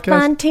this podcast? When I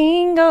find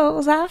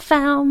tingles, I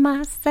found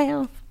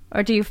myself.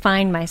 Or do you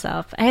find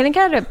myself? I think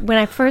when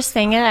I first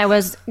sang it, I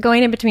was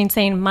going in between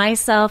saying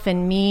myself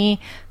and me,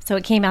 so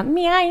it came out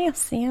meow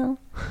self.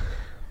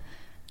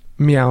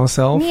 Meow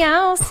self.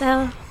 Meow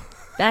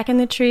self. Back in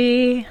the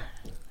tree.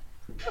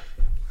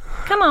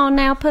 Come on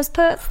now, puss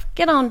puss.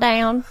 Get on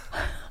down.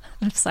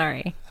 I'm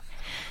sorry.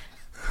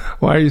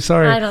 Why are you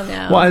sorry? I don't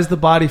know. Why is the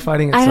body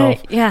fighting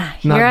itself?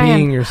 Not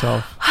being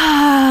yourself.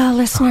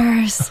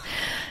 Listeners,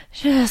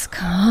 just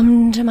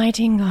come to my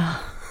tingle.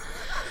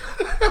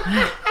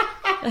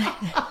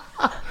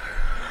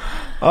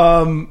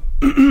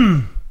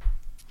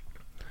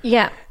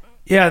 Yeah.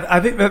 Yeah, I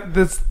think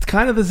that's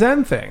kind of the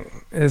Zen thing.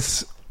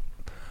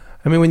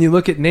 I mean, when you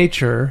look at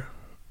nature,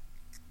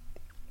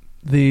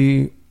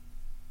 the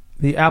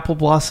apple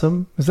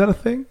blossom, is that a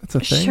thing? That's a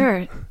thing?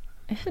 Sure.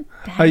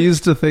 I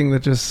used a thing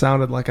that just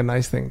sounded like a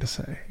nice thing to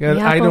say.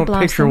 I don't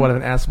picture what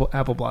an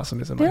apple blossom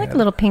is in my They're head. like a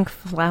little pink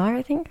flower,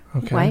 I think.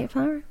 Okay. White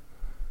flower.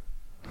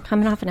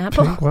 Coming off an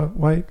apple. Pink,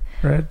 white,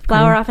 red.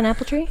 Flower green. off an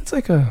apple tree. It's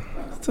like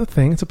it's a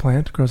thing. It's a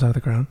plant. It grows out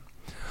of the ground.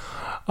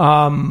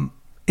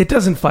 It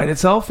doesn't fight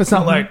itself. It's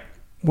not like,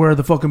 where are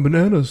the fucking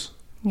bananas?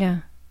 Yeah.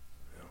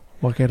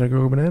 Why can't I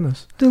grow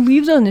bananas? The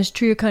leaves on this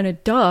tree are kind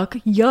of dark.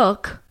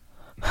 Yuck.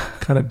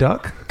 Kind of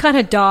duck? Kind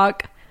of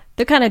dark.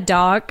 They're kind of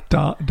dark.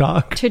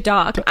 Dark. Too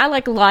dark. I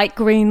like light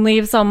green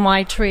leaves on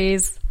my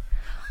trees.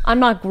 I'm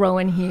not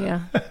growing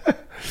here.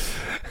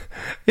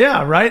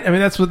 Yeah, right? I mean,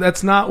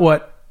 that's not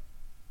what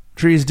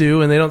trees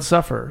do, and they don't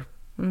suffer.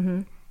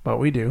 Mm-hmm. But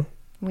we do.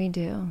 We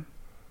do.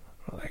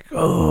 We're like,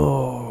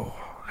 oh,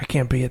 I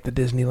can't be at the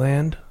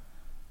Disneyland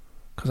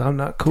because I'm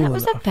not cool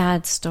enough. That was a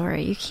bad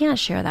story. You can't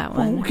share that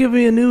one. Well, give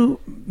me a new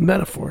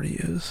metaphor to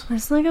use.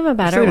 Let's think of a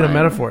better It's not even one. a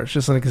metaphor. It's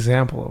just an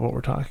example of what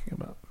we're talking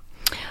about.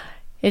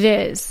 It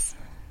is.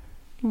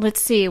 Let's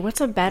see.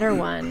 What's a better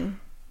one?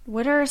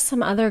 What are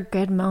some other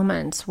good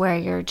moments where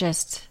you're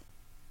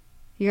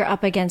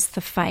up against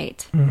the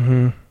fight?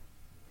 Mm-hmm.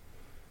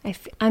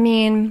 I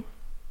mean,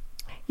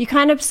 you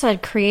kind of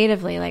said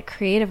creatively,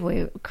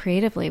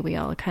 we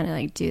all kind of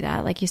like do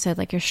that. Like you said,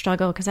 like your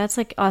struggle, because that's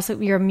like also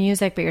your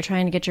music, but you're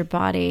trying to get your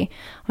body.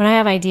 When I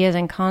have ideas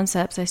and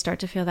concepts, I start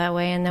to feel that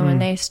way. And then when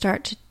they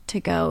start to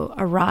go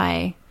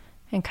awry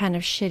and kind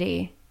of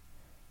shitty,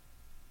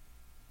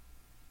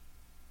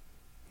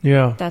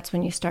 Yeah. that's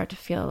when you start to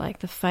feel like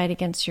the fight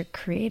against your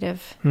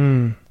creative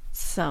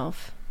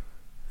self.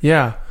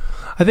 Yeah.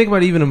 I think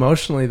about even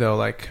emotionally, though,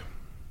 like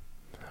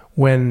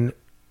when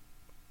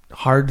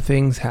hard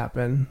things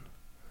happen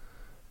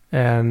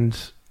and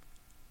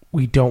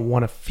we don't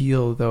want to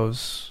feel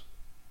those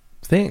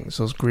things,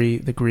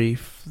 the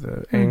grief,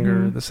 the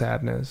anger, the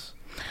sadness.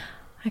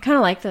 I kind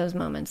of like those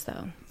moments,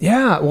 though.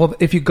 Yeah. Well,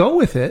 if you go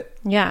with it,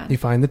 Yeah. you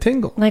find the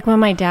tingle. Like when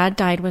my dad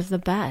died was the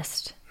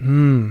best.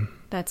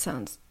 That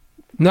sounds...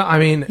 No, I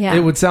mean, Yeah. it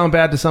would sound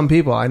bad to some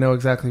people. I know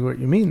exactly what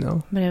you mean,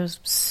 though. But it was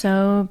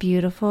so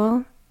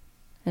beautiful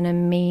and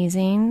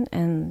amazing,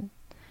 and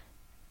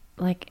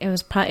like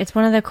it's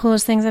one of the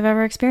coolest things I've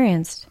ever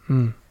experienced.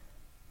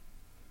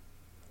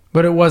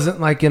 But it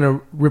wasn't like in a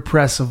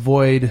repress,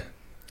 avoid,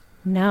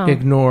 No.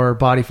 ignore,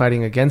 body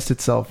fighting against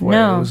itself way.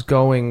 No. It was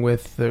going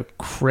with the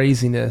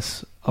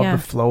craziness of Yeah.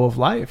 the flow of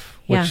life,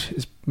 which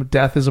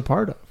death is a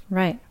part of.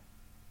 Right.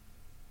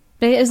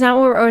 But is that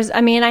what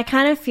I mean, I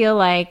kind of feel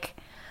like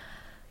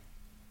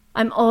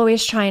I'm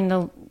always trying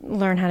to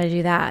learn how to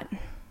do that.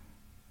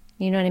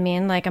 You know what I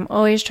mean? Like I'm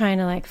always trying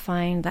to like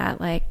find that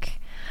like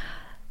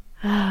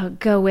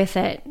go with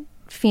it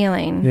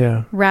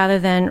feeling rather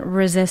than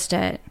resist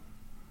it.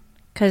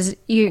 Because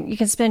you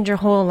can spend your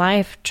whole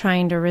life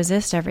trying to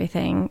resist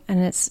everything,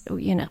 and it's,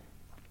 you know,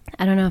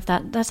 I don't know if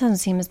that doesn't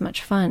seem as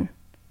much fun.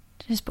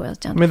 It just boils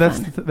down to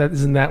fun.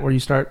 Isn't that where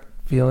you start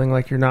feeling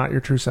like you're not your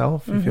true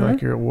self? You feel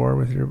like you're at war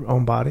with your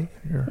own body.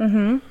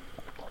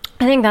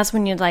 I think that's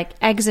when you like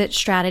exit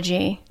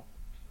strategy,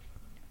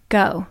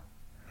 go.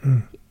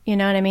 You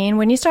know what I mean?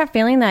 When you start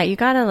feeling that, you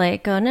gotta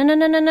like go,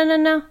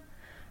 no.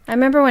 I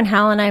remember when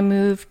Hal and I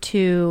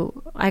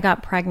I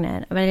got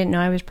pregnant, but I didn't know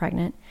I was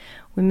pregnant.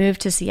 We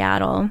moved to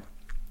Seattle,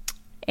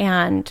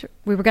 and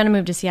we were going to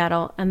move to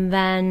Seattle, and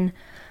then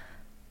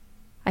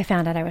I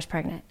found out I was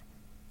pregnant.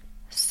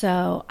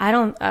 So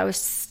that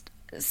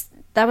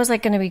was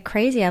like going to be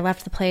crazy. I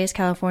left the place.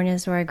 California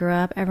is where I grew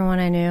up. Everyone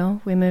I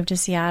knew. We moved to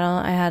Seattle.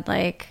 I had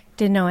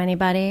didn't know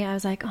anybody. I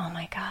was like, oh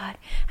my God.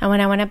 And when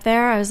I went up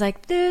there, I was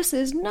like, this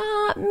is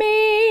not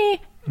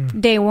me.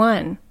 Day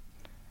one.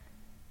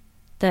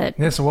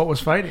 So what was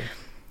fighting?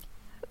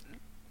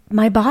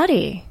 My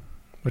body.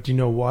 But do you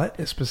know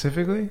what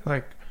specifically?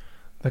 Like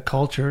the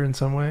culture in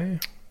some way?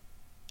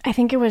 I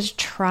think it was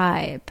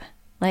tribe.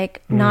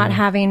 Like not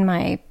having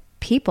my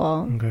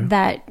people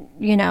that,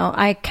 you know,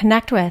 I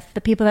connect with, the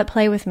people that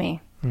play with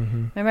me.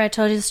 Remember I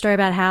told you the story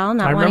about Hal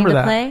not wanting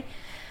to play?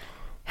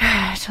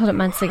 I told it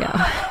months ago.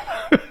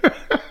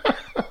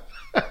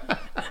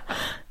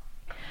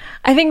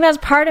 I think that's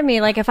part of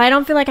me. Like if I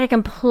don't feel like I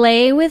can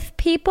play with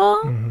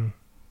people,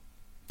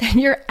 then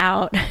you're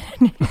out.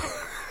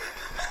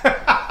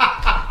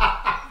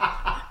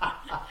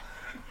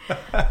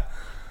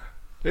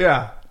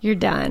 Yeah. You're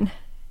done.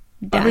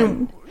 Done. I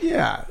mean,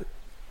 yeah.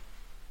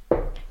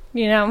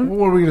 You know?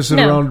 What are we going to sit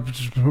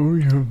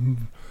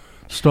around?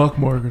 Stock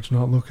market's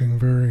not looking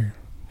very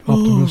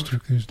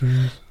optimistic these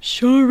days.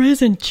 Sure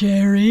isn't,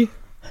 Jerry.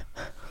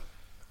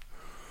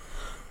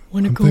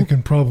 I'm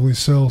thinking probably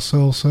sell.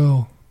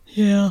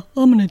 Yeah,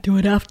 I'm gonna do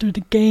it after the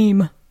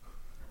game.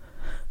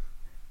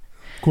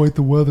 Quite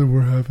the weather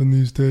we're having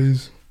these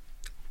days.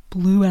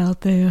 Blue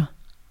out there.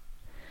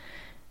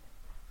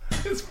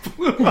 It's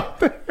blue out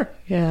there.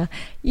 Yeah.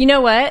 You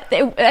know what?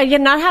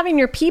 Not having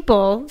your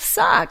people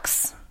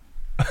sucks.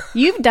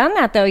 You've done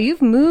that, though.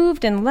 You've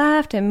moved and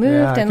left and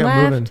moved and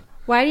left. Moving.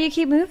 Why do you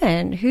keep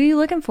moving? Who are you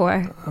looking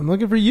for? I'm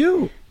looking for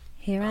you.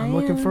 Here I'm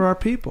looking for our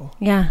people.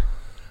 Yeah.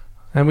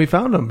 And we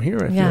found them here,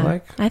 I feel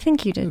like. I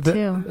think you did,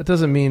 too. It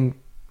doesn't mean,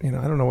 I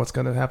don't know what's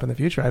going to happen in the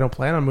future. I don't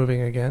plan on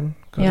moving again.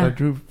 Because I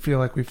do feel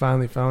like we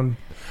finally found...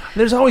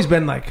 There's always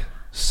been, like,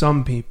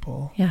 some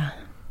people. Yeah.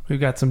 We've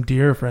got some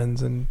dear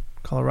friends in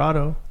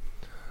Colorado.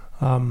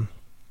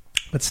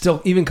 But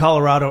still, even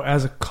Colorado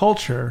as a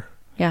culture...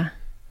 Yeah.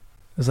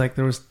 It's like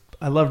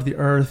I loved the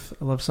earth.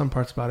 I loved some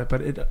parts about it,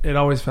 but it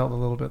always felt a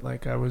little bit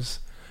like I was,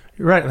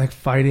 you're right, like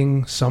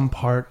fighting some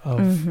part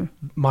of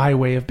my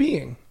way of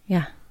being.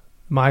 Yeah.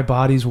 My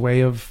body's way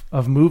of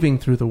moving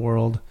through the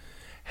world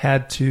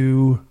had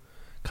to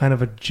kind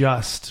of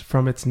adjust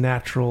from its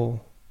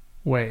natural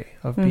way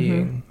of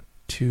being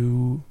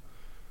to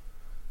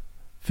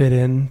fit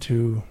in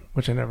to,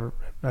 which I've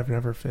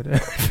never fit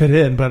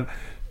in, but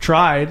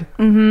tried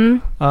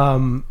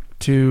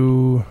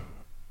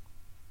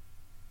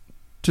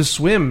to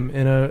swim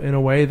in a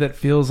way that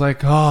feels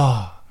like,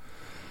 I'm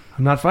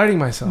not fighting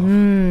myself.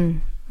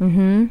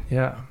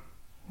 Yeah.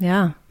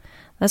 Yeah.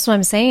 That's what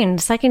I'm saying.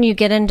 The second you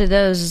get into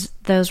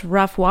those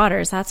rough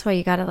waters, that's why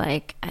you got to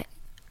I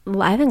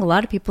think a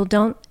lot of people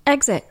don't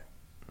exit.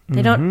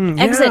 They don't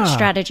exit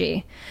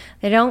strategy.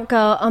 They don't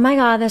go, oh my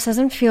God, this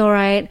doesn't feel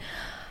right.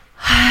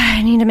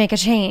 I need to make a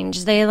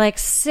change. They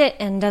sit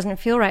and doesn't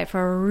feel right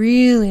for a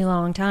really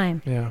long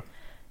time. Yeah.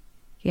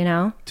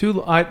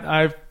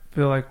 I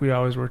feel like we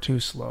always were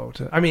too slow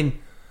to... I mean,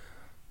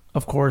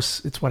 of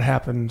course, it's what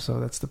happened, so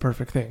that's the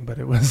perfect thing. But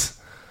it was...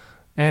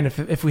 And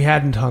if we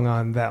hadn't hung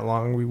on that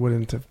long, we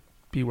wouldn't have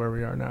be where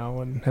we are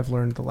now and have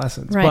learned the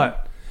lessons. Right.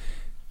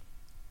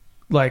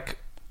 But,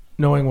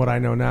 knowing what I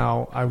know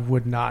now, I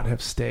would not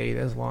have stayed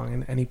as long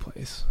in any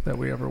place that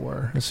we ever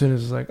were. As soon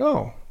as it's like,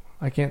 oh,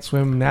 I can't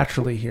swim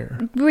naturally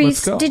here.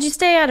 Let's go. Did you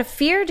stay out of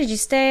fear? Did you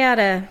stay out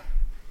of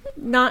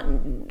not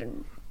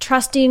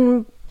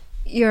trusting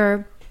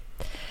your...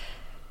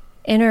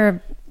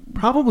 inner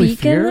probably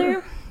beacon fear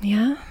there?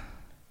 Yeah,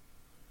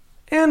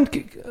 and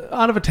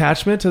out of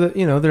attachment to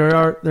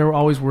the there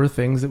always were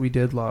things that we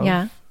did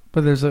love,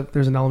 but there's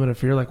an element of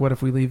fear, like what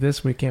if we leave this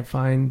and we can't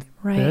find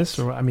this,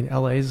 or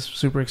LA is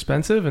super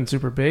expensive and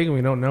super big and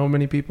we don't know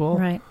many people,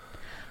 right?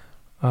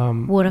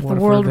 What if the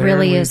world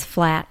really is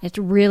flat? It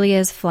really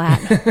is flat.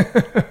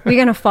 We're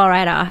gonna fall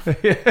right off.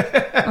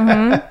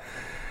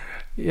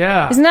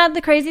 Yeah, isn't that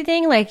the crazy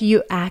thing?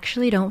 You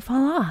actually don't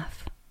fall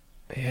off.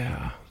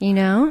 Yeah.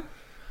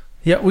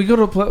 Yeah, we go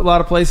to a lot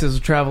of places,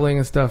 traveling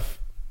and stuff.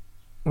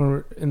 When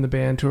we're in the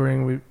band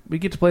touring, we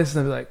get to places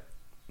and they're like,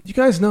 you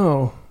guys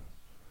know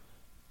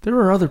there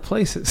are other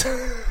places.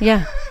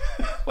 Yeah.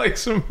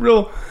 Some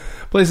real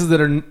places that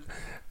are,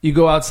 you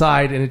go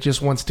outside and it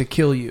just wants to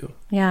kill you.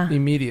 Yeah.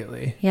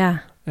 Immediately.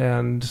 Yeah.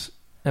 And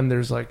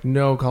there's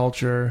no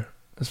culture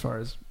as far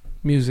as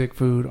music,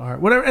 food,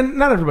 art, whatever. And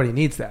not everybody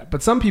needs that,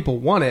 but some people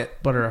want it,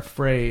 but are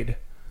afraid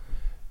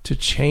to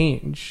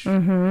change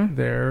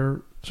their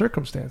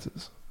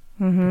circumstances,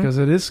 because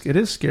it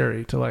is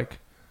scary to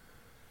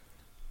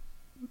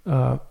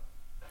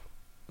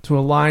to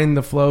align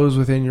the flows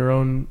within your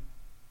own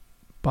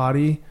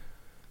body.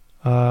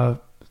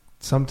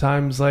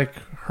 Sometimes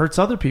hurts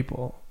other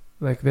people.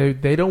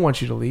 They don't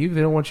want you to leave.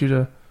 They don't want you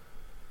to.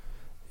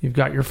 You've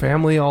got your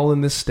family all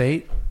in this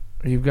state,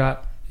 or you've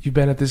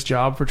been at this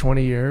job for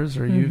 20 years,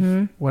 or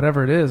you've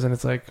whatever it is, and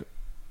it's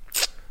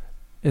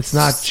it's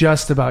not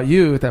just about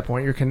you at that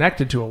point. You're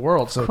connected to a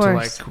world. So to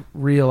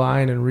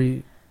realign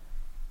and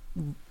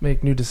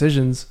make new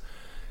decisions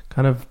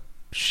kind of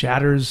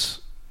shatters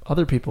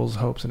other people's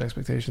hopes and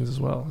expectations as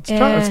well. It's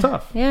tough. It's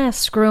tough. Yeah,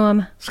 screw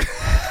them.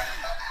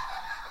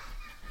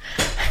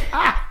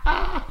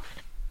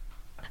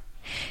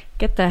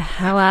 Get the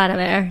hell out of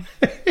there.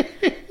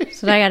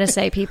 That's what I got to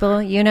say,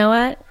 people. You know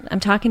what? I'm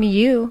talking to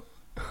you.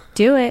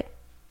 Do it.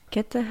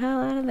 Get the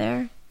hell out of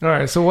there. All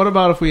right. So what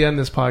about if we end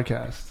this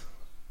podcast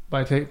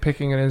by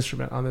picking an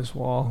instrument on this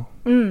wall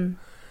and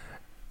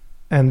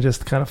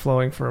just kind of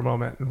flowing for a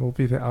moment, and we'll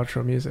be the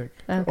outro music?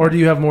 Okay. Or do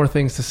you have more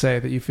things to say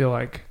that you feel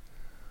like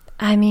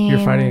you're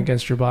fighting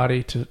against your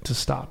body to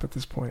stop at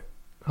this point?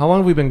 How long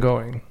have we been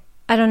going?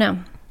 I don't know.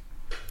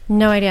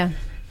 No idea.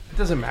 It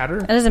doesn't matter.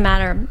 It doesn't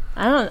matter.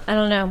 I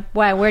don't know.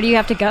 Why? Where do you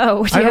have to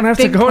go? I don't have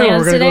to go anywhere.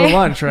 We're going to go to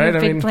lunch, right?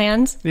 Big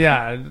plans?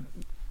 Yeah.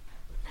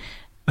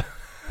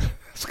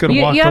 It's going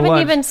to walk to lunch. You haven't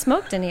even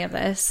smoked any of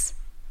this.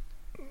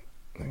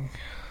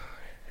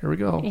 Here we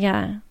go.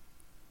 Yeah.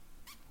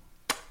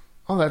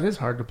 Oh, that is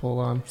hard to pull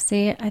on.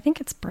 See, I think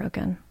it's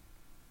broken.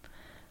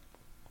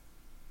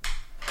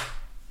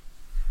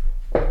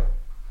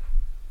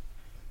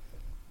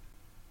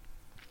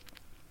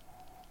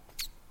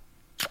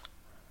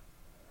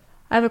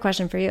 I have a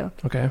question for you.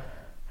 Okay.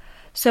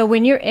 So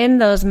when you're in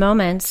those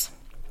moments,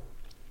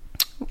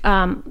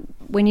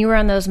 when you were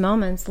in those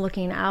moments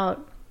looking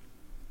out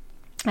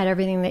at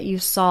everything that you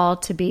saw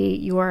to be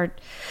you were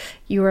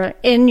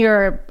in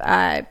your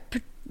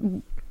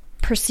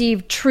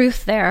perceived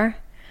truth there,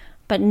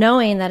 but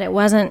knowing that it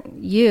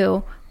wasn't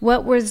you,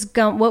 what were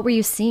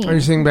you seeing? Are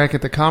you seeing back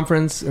at the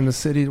conference in the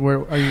city?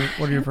 What are you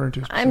referring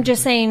to? I'm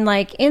just saying,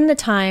 like, in the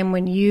time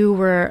when you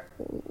were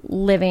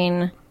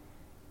living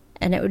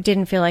and it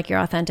didn't feel like your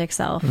authentic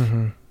self,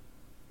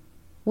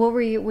 what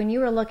were you, when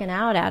you were looking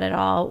out at it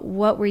all,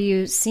 what were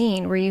you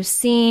seeing? Were you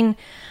seeing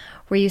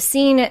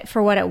it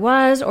for what it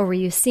was, or were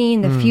you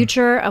seeing the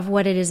future of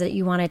what it is that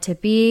you want it to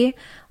be?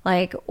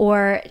 Like,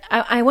 or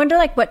I wonder,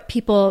 like, what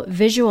people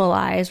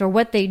visualize or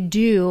what they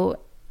do,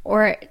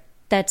 or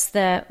that's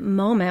the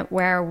moment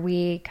where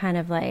we kind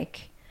of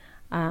like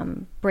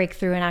break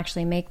through and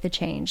actually make the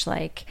change.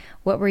 Like,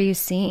 what were you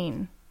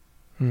seeing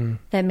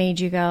that made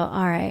you go,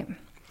 all right?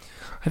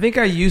 I think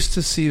I used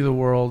to see the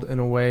world in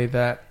a way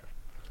that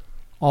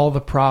all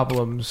the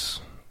problems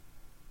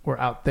were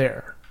out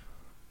there,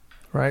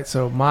 right?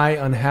 So my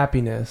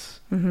unhappiness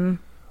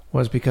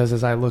was because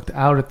as I looked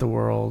out at the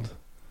world,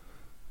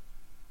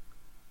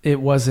 it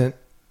wasn't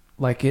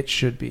like it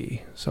should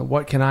be. So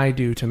what can I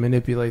do to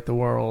manipulate the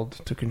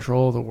world, to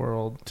control the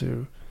world,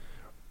 to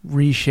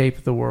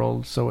reshape the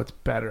world so it's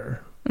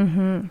better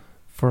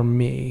for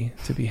me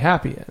to be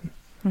happy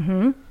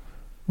in?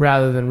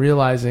 Rather than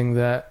realizing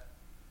that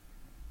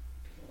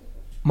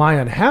my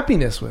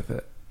unhappiness with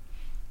it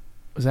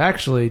was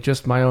actually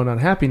just my own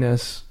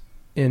unhappiness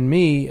in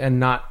me, and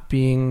not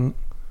being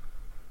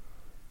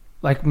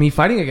like me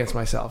fighting against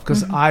myself.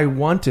 Because I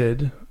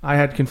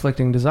had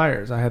conflicting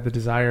desires. I had the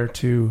desire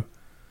to,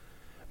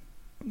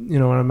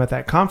 when I'm at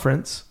that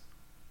conference,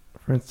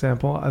 for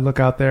example, I look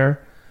out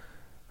there,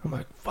 I'm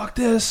like, fuck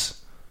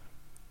this.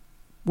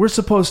 We're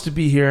supposed to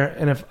be here.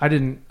 And if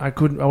I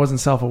wasn't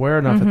self-aware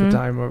enough at the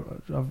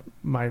time of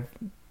my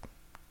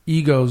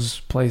ego's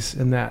place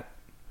in that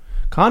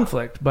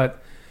conflict,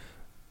 but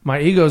my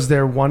ego's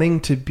there wanting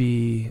to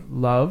be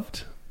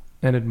loved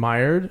and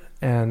admired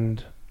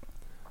and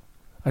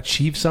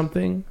achieve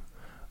something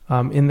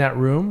in that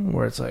room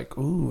where it's like,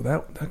 ooh,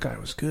 that guy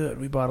was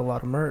good. We bought a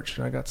lot of merch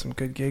and I got some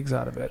good gigs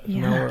out of it.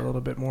 Yeah. Now we're a little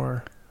bit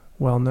more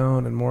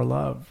well-known and more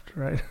loved,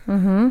 right?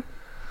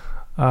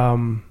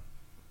 And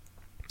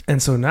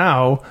so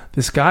now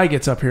this guy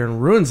gets up here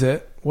and ruins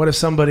it. What if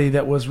somebody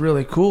that was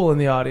really cool in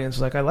the audience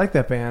was like, I like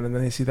that band, and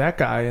then they see that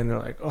guy and they're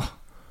like, oh,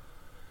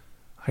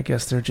 I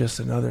guess they're just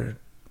another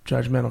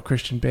judgmental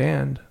Christian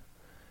band.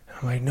 And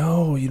I'm like,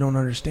 no, you don't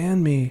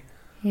understand me.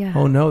 Yeah.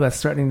 Oh no,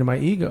 that's threatening to my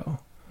ego.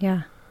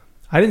 Yeah.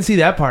 I didn't see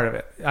that part of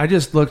it. I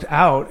just looked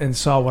out and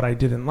saw what I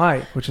didn't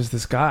like, which is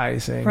this guy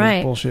saying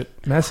his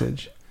bullshit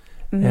message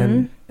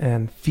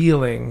and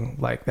feeling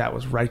like that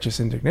was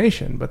righteous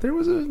indignation. But there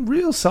was a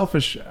real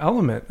selfish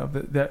element of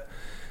it. That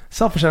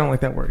selfish, I don't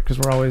like that word,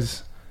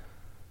 because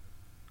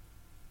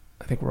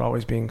I think we're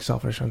always being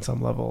selfish on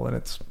some level, and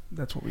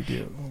that's what we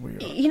do.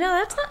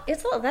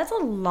 That's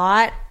a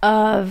lot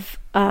of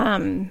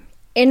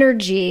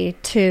energy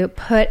to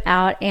put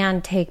out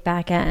and take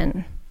back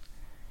in.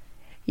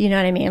 You know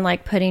what I mean?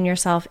 Like putting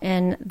yourself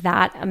in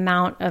that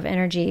amount of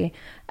energy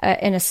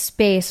in a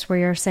space where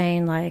you're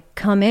saying like,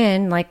 come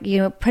in, like,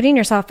 putting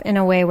yourself in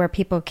a way where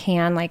people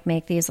can like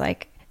make these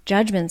like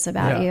judgments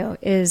about you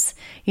is,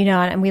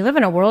 and we live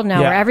in a world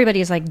now where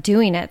everybody's like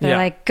doing it. They're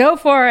like, go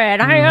for it.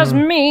 That's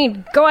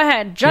me. Go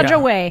ahead. Judge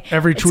away.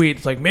 Every tweet,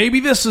 it's like, maybe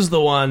this is the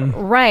one.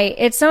 Right.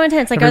 It's so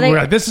intense. Like,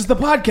 this is the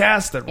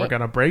podcast that we're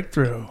going to break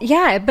through.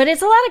 Yeah. But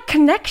it's a lot of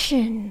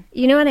connection.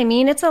 You know what I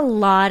mean? It's a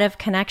lot of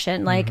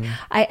connection. Like,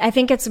 I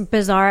think it's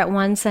bizarre at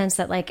one sense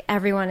that like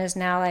everyone is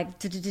now like,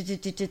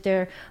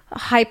 they're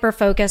hyper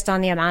focused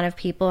on the amount of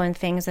people and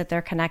things that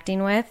they're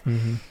connecting with.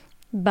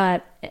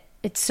 But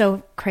it's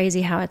so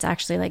crazy how it's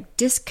actually like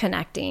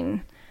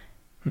disconnecting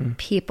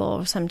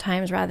people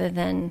sometimes rather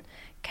than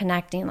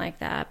connecting like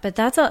that. But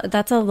that's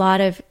a lot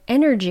of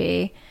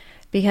energy,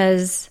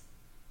 because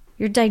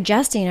you're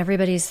digesting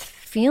everybody's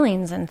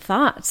feelings and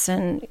thoughts,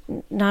 and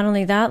not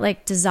only that,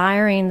 like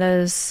desiring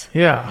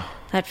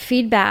that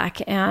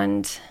feedback.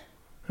 And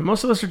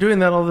most of us are doing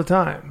that all the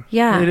time.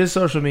 Yeah. It is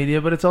social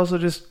media, but it's also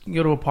just you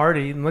go to a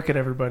party and look at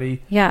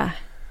everybody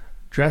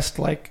dressed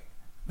like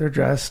they're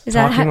dressed,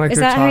 talking like they're talking. Is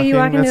that how you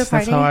walk into a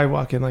party? That's how I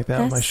walk in, like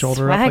that, with my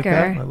shoulder up like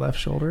that, my left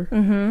shoulder.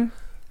 And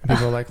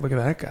people are like, look at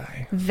that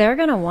guy. They're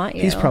going to want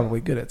you. He's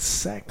probably good at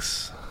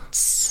sex.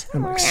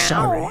 I'm like,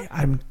 sorry,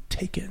 I'm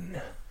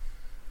taken.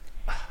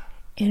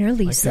 Inner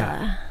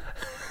Lisa.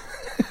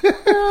 But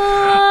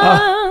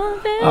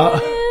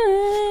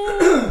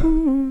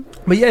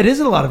yeah, it is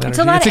a lot of energy. It's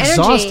a lot of energy.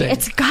 Exhausting.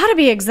 It's got to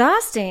be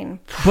exhausting.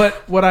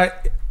 But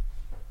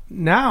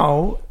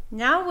now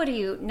what do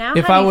you now?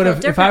 If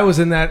I was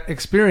in that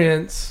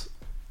experience,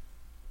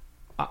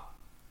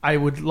 I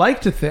would like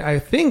to think. I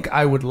think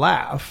I would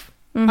laugh.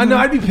 I know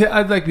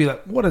I'd like to be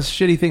like, what a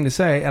shitty thing to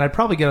say, and I'd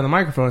probably get on the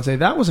microphone and say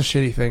that was a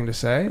shitty thing to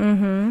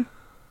say.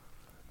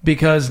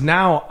 Because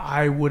now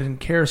I wouldn't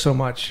care so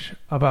much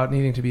about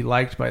needing to be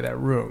liked by that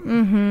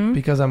room,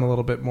 because I'm a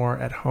little bit more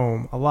at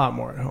home, a lot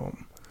more at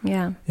home,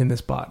 in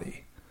this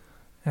body,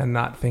 and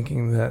not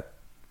thinking that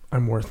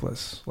I'm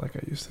worthless like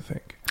I used to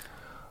think.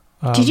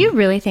 Did you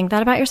really think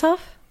that about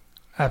yourself?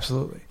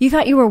 Absolutely. You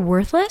thought you were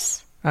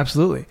worthless?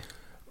 Absolutely.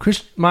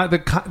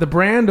 the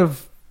brand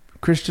of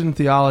Christian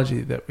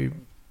theology that we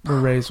were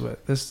raised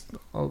with. It's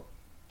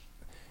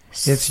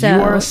So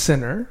you are a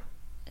sinner.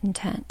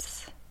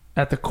 intense.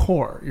 At the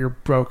core, you're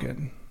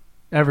broken.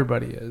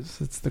 Everybody is.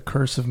 It's the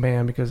curse of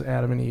man because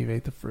Adam and Eve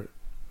ate the fruit.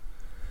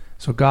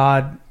 So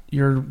God,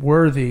 you're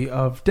worthy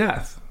of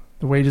death.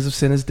 The wages of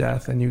sin is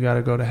death, and you got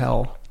to go to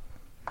hell.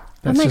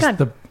 That's my just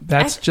God.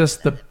 That's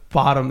just the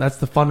bottom. That's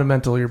the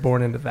fundamental. You're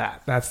born into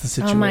that. That's the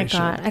situation. Oh my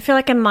God. I feel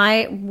like in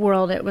my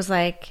world, it was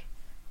like,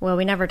 well,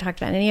 we never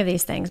talked about any of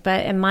these things,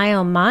 but in my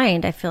own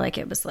mind, I feel like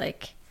it was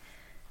like,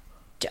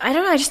 I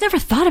don't know. I just never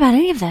thought about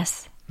any of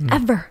this.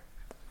 Ever.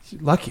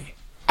 Lucky.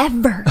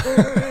 Ever.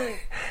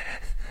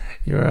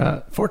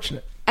 You're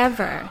fortunate.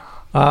 Ever.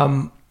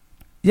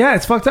 Yeah,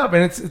 it's fucked up,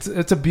 and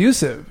it's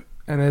abusive,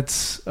 and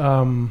it's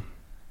I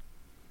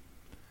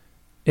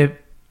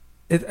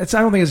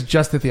don't think it's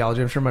just the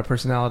theology. I'm sure my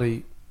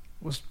personality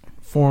was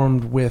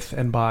formed with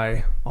and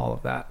by all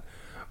of that,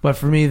 but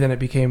for me, then it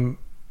became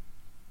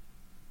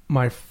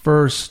my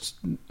first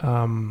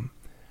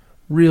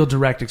real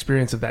direct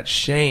experience of that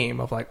shame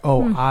of like,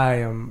 oh, I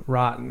am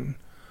rotten.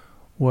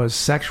 Was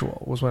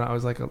sexual. Was when I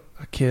was like a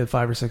kid,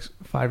 5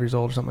 years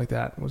old or something like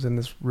that. Was in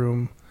this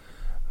room.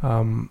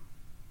 I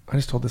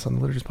just told this on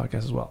the Liturgies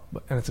podcast as well,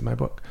 and it's in my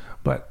book.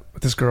 But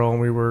with this girl,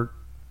 and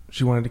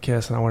she wanted to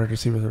kiss, and I wanted to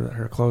see with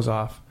her clothes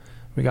off.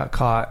 We got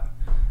caught,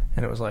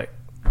 and it was like,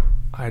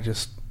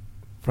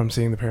 from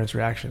seeing the parents'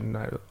 reaction,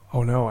 I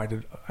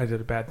did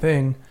a bad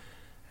thing,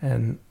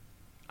 and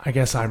I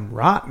guess I'm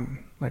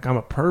rotten. Like I'm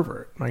a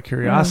pervert. My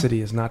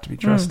curiosity is not to be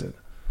trusted.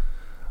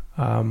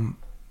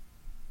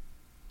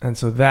 And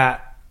so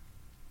that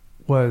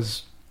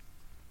was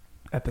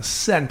at the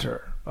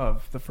center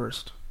of the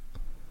first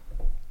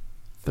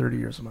 30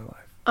 years of my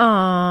life.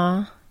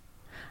 Aw.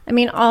 I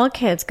mean, all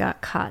kids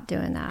got caught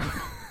doing that.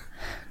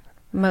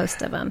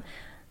 Most of them.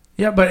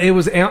 Yeah, but it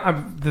was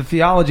the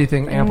theology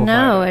thing amplified.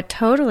 No, it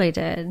totally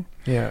did.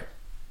 Yeah.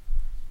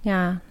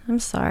 Yeah, I'm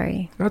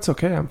sorry. That's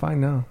okay. I'm fine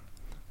now.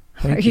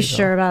 Are you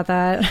sure about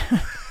that?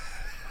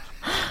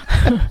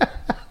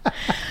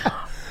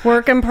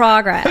 Work in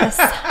progress.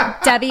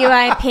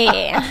 WIP.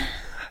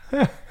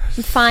 I'm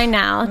fine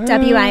now.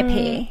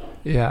 WIP.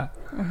 Yeah.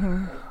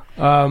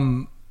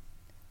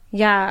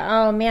 Yeah.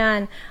 Oh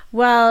man.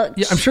 Well.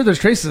 Yeah, I'm sure there's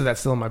traces of that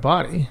still in my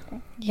body.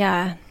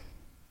 Yeah.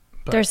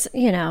 But There's,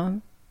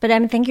 but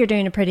I think you're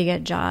doing a pretty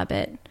good job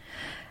at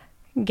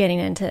getting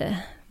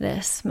into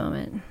this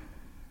moment.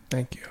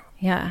 Thank you.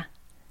 Yeah.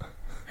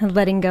 And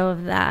letting go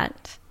of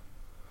that.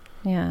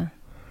 Yeah.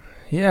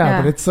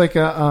 Yeah, but it's like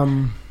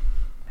a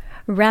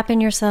wrapping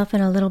yourself in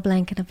a little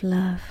blanket of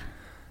love.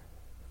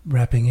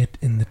 Wrapping it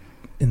in the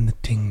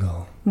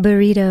tingle.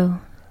 Burrito.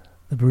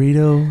 The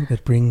burrito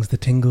that brings the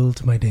tingle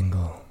to my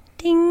dingle.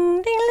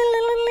 Ding, ding,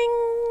 ling, ling, ling.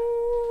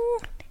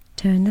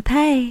 Turn the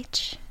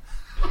page.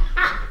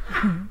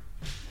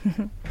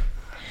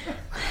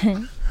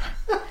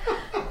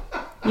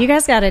 You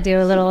guys got to do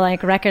a little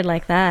record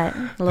like that.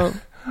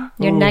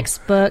 Your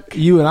next book.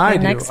 You and I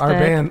do. Next Our book.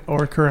 band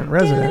or current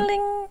resident.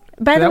 Ding-a-ling.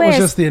 By the That way, was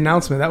just the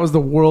announcement. That was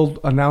the world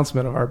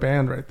announcement of our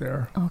band right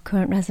there.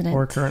 current resident.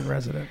 Or current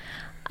resident.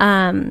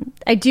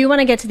 I do want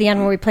to get to the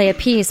end where we play a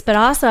piece, but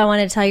also I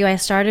wanted to tell you I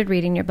started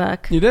reading your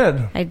book. You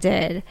did. I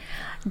did.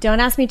 Don't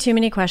ask me too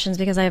many questions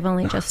because I've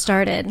only just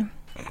started.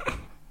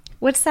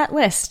 What's that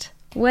list?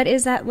 What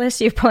is that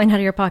list you're pulling out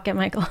of your pocket,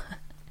 Michael?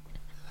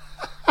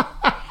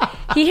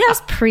 He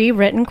has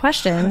pre-written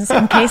questions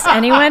in case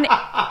anyone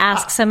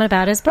asks him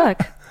about his book.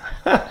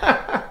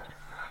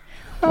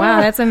 Wow,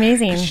 that's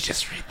amazing. Could you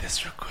just read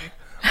this real quick?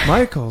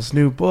 Michael's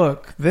new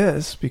book,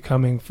 This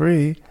Becoming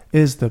Free,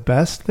 is the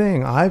best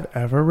thing I've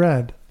ever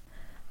read.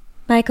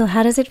 Michael,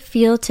 how does it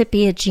feel to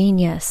be a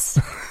genius?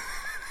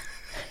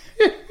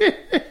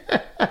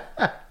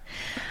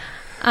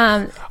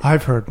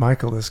 I've heard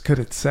Michael is good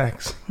at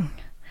sex.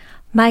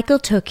 Michael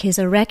took his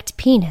erect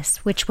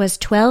penis, which was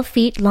 12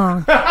 feet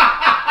long,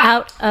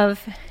 out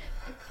of...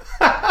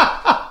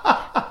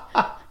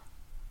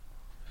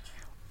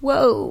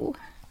 Whoa.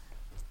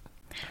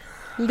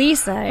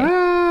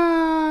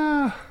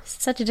 Lisa,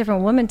 such a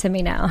different woman to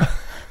me now.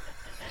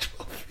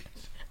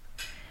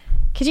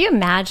 Could you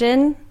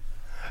imagine?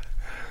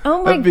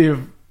 Oh my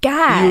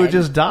God. You would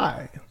just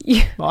die.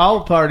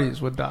 All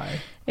parties would die.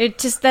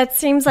 That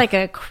seems like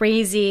a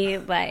crazy,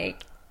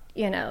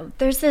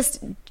 there's this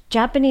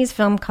Japanese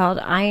film called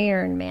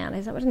Iron Man.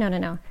 Is that what? No.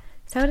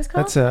 Is that what it's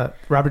called? That's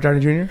Robert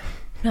Downey Jr.?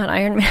 Not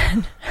Iron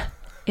Man.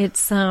 It's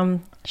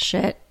something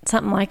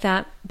like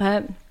that.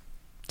 But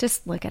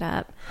just look it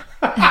up.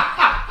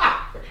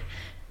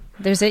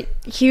 There's a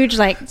huge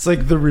It's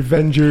like the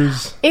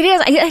Revengers. It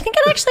is. I think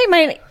it actually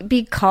might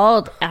be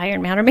called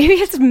Iron Man, or maybe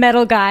it's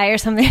Metal Guy or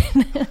something.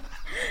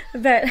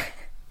 But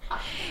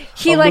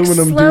he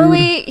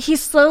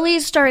slowly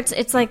starts.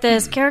 It's like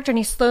this character, and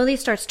he slowly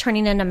starts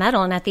turning into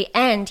metal. And at the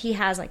end, he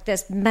has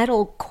this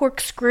metal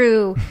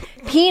corkscrew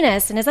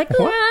penis, and it's like,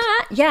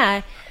 ah!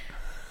 Yeah.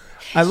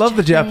 I love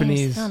the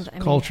Japanese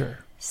culture.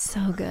 So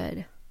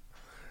good.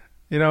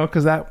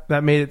 Because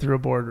that made it through a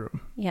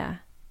boardroom. Yeah.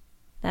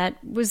 that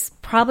was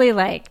probably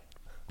like,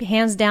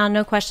 hands down,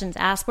 no questions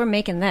asked, we're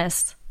making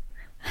this.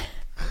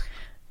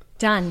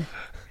 Done.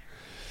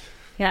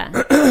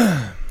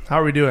 Yeah. How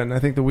are we doing? I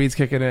think the weed's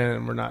kicking in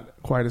and we're not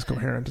quite as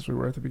coherent as we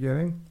were at the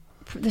beginning.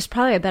 There's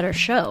probably a better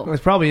show.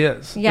 It probably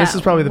is. Yeah, this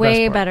is probably the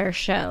way best part. better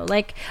show.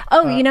 Like,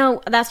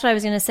 that's what I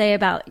was going to say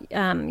about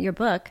your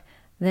book.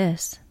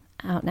 This,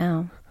 out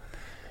now.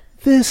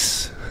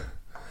 This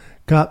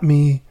got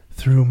me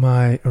through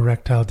my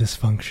erectile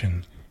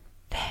dysfunction.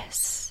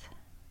 This.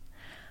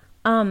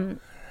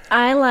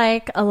 I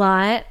like a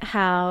lot.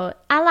 I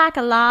like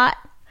a lot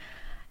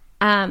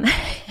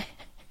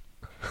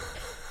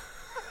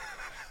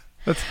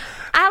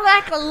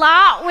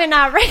when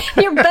I read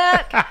your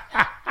book.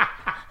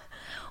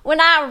 When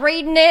I'm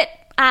reading it,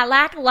 I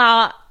like a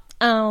lot.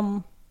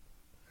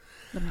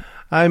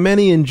 I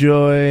many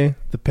enjoy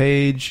the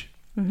page.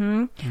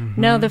 No,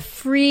 the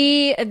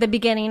free at the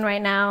beginning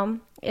right now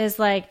is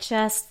like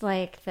just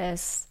like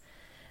this,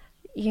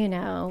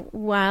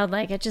 wild,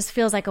 like it just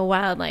feels like a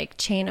wild like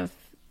chain of,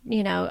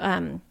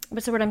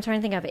 what's the word I'm trying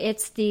to think of?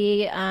 It's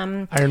the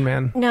Iron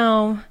Man.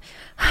 No.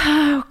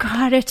 Oh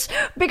God, it's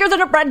bigger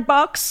than a bread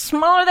box,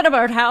 smaller than a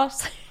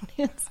birdhouse.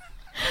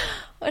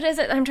 What is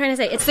it I'm trying to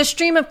say? It's the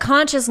stream of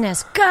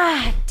consciousness.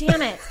 God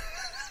damn it.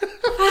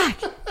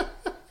 Fuck.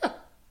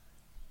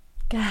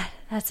 God,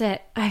 that's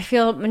it. I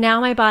feel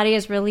now my body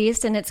is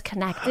released and it's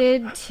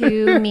connected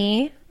to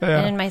me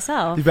and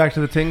myself. You back to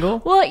the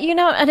tingle? Well,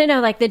 I don't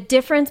know, like the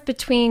difference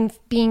between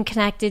being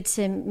connected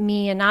to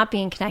me and not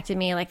being connected to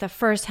me, like the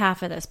first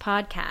half of this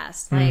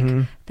podcast,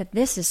 like, but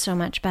this is so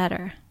much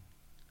better.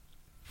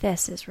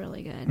 This is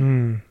really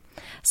good.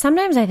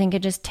 Sometimes I think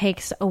it just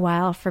takes a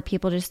while for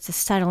people just to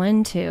settle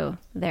into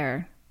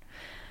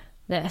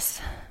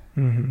this.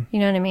 You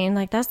know what I mean?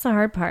 Like that's the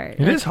hard part.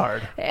 It is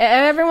hard.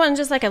 Everyone's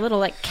just like a little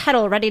like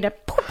kettle ready to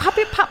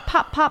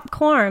pop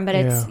corn, but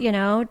it's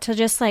to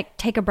just like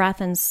take a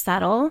breath and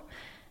settle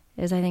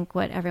is I think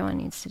what everyone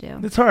needs to do.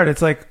 It's hard.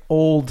 It's like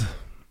old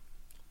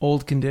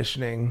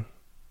conditioning.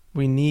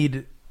 We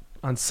need,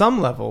 on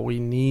some level, we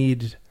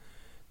need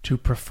to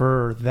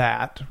prefer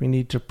that. We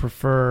need to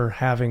prefer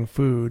having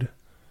food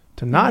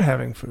to not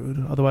having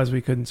food. Otherwise,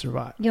 we couldn't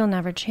survive. You'll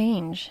never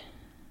change.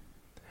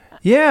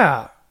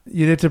 Yeah.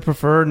 You need to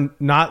prefer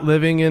not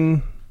living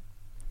in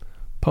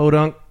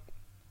Podunk.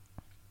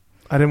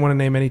 I didn't want to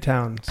name any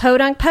towns.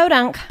 Podunk.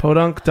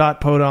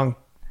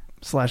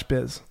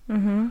 Podunk.podunk/biz.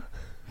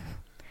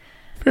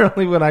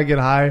 Apparently when I get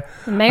high,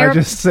 I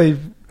just say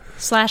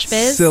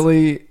 /biz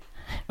silly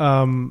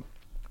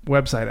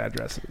website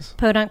addresses.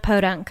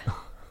 Podunk.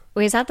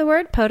 Wait, is that the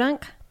word?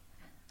 Podunk?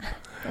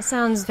 That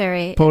sounds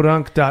very...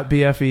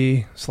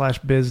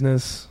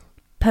 Podunk.bfe/business.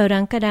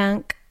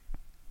 Podunkadunk.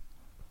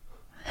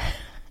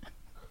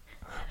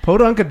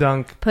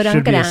 Podunkadunk should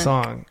be a Podunkadunk.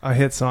 song, a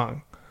hit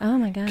song. Oh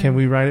my God. Can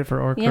we write it for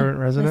our current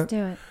resident? Let's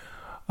do it.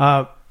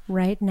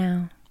 Right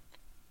now.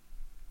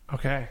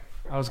 Okay.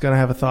 I was going to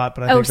have a thought,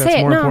 but I think that's say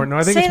it. more No, important. No,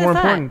 I think say it's the more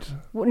thought. important.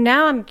 Well,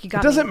 now you got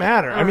It doesn't me.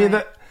 matter. All I mean,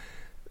 right.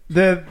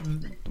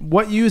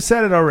 what you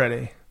said it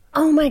already.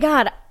 Oh my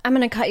God. I'm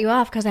going to cut you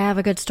off because I have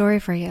a good story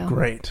for you.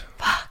 Great.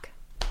 Fuck.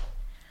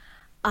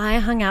 I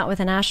hung out with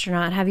an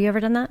astronaut. Have you ever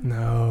done that?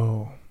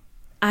 No.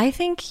 I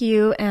think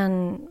you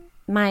and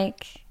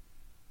Mike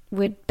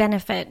would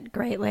benefit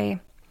greatly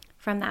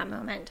from that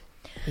moment.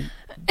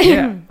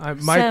 Yeah.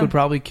 Mike So- would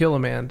probably kill a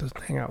man to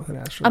hang out with an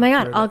astronaut. Oh my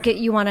God. for a I'll day.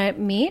 get you want to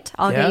meet?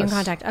 I'll get you in Yes.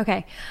 contact.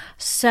 Okay.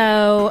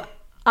 So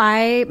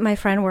my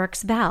friend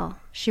works Val.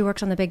 She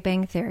works on The Big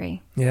Bang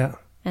Theory Yeah.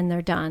 and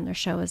they're done. Their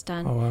show is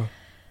done. Oh, wow.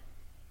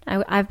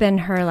 I've been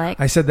her like,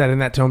 I said that in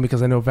that tone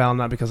because I know Val,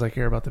 not because I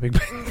care about the Big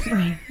Bang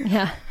Theory.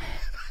 yeah.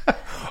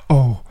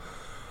 Oh,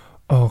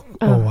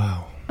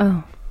 wow.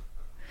 Oh,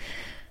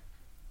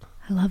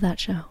 I love that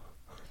show.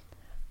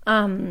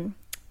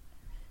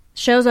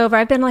 Show's over.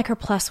 I've been like her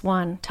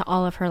 +1 to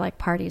all of her like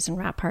parties and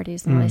rap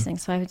parties and all these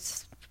things. So I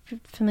was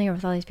familiar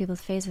with all these people's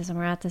faces. And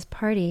we're at this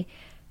party.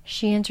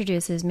 She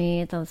introduces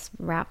me at this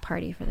rap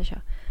party for the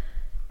show.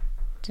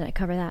 Did I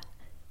cover that?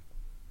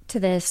 To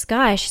this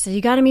guy, she said,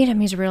 "You got to meet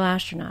him. He's a real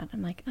astronaut."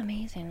 I'm like,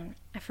 amazing.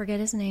 I forget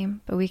his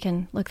name, but we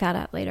can look that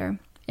up later.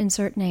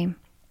 Insert name.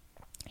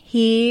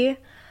 He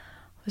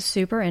was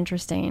super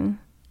interesting.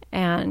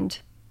 And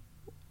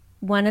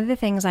one of the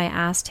things I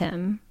asked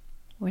him,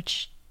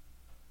 which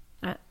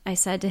I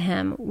said to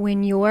him,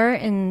 when you're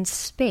in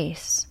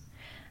space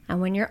and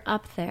when you're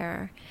up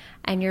there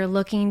and you're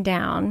looking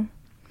down,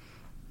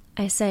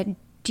 I said,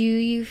 do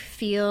you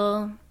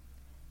feel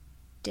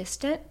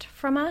distant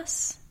from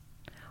us?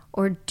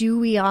 Or do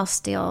we all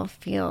still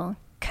feel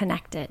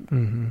connected?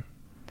 Mm-hmm.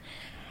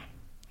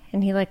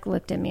 And he like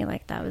looked at me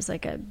like that was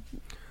like a...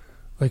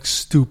 Like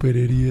stupid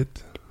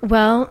idiot.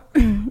 Well,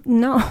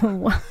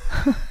 no.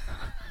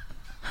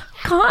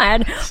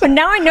 God, but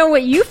now I know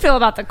what you feel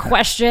about the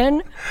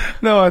question.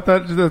 No, I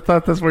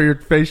thought that's where your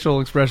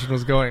facial expression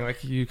was going.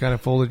 Like you kind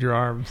of folded your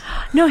arms.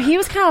 No, he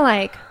was kind of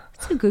like,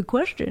 that's a good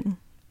question.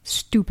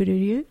 Stupid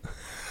idiot.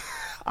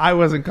 I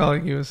wasn't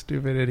calling you a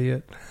stupid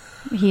idiot.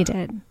 He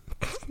did.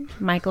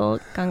 Michael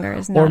Gungor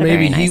is not Or a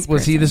maybe very nice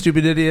was he the person.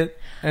 stupid idiot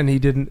and he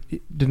didn't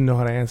know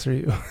how to answer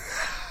you?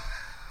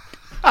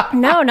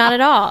 No, not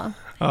at all.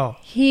 Oh.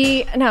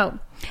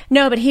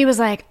 No, but he was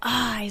like,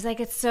 he's like,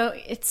 it's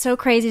so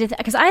crazy to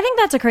because I think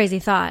that's a crazy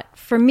thought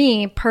for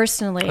me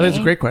personally. That's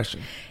a great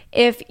question.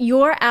 If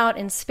you're out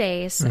in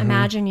space,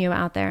 imagine you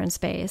out there in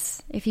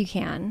space, if you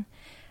can,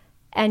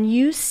 and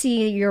you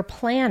see your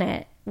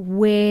planet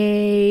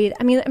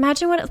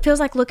imagine what it feels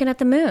like looking at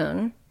the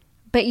moon,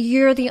 but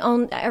you're the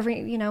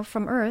only,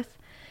 from Earth,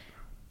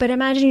 but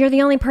imagine you're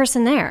the only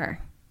person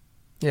there.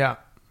 Yeah.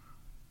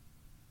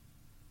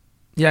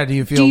 Yeah, do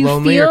you feel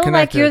lonely or feel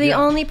connected? like you're the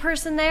Yeah. only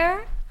person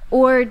there?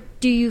 Or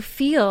do you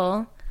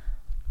feel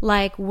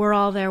like we're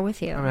all there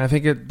with you? I mean, I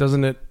think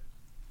doesn't it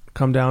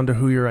come down to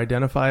who you're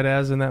identified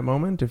as in that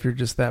moment? If you're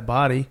just that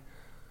body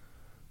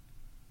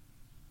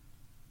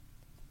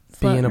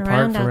Floating being apart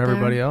around from out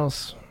everybody there.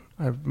 else,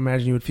 I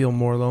imagine you would feel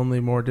more lonely,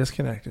 more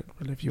disconnected.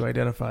 But if you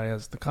identify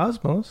as the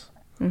cosmos,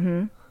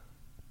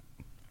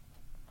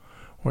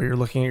 or you're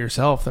looking at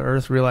yourself, the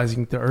Earth,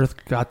 realizing the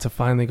Earth got to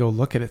finally go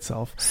look at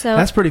itself, So-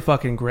 that's pretty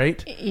fucking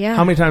great. Yeah.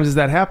 How many times has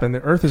that happened?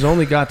 The Earth has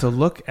only got to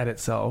look at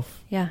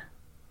itself Yeah.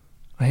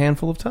 a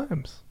handful of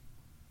times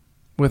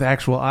with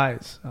actual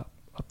eyes up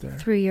there.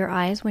 Through your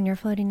eyes when you're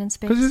floating in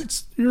space.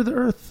 Because you're the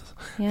Earth.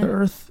 Yeah. The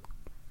Earth.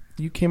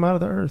 You came out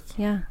of the Earth.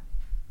 Yeah.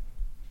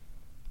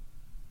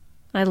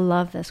 I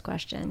love this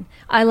question.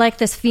 I like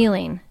this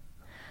feeling.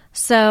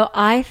 So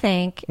I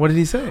think What did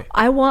he say?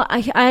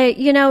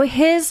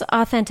 his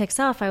authentic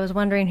self, I was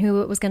wondering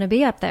who it was going to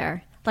be up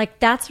there. Like,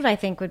 that's what I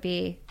think would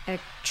be a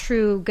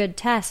true good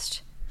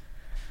test.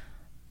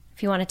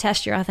 If you want to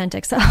test your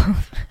authentic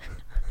self,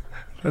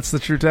 That's the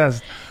true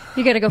test.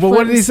 you got to go Well, float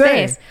what did in he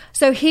say? space.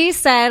 So he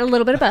said a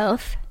little bit of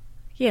both.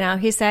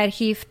 He said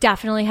he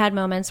definitely had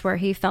moments where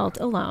he felt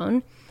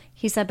alone.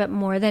 He said, but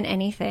more than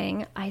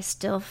anything, I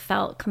still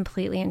felt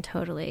completely and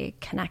totally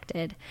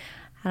connected.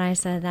 And I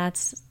said,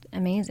 that's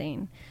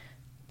amazing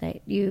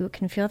that you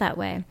can feel that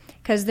way.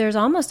 Because there's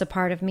almost a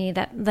part of me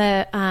that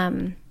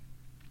the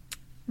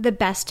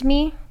best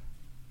me,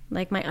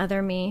 like my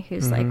other me,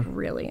 who's like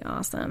really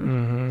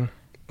awesome.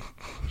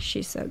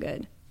 She's so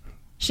good.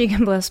 She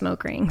can blow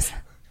smoke rings.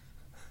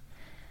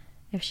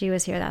 If she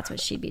was here, that's what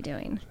she'd be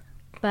doing.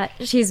 But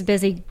she's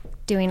busy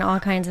doing all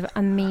kinds of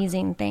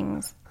amazing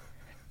things.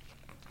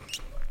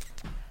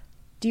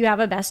 Do you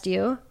have a best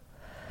you?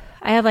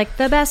 I have like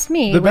the best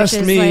me. The best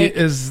which is me like,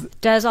 is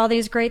does all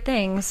these great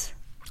things.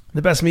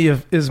 the best me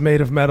is made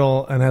of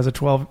metal and has a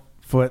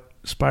 12-foot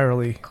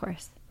spirally Of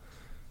course.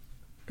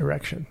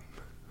 erection.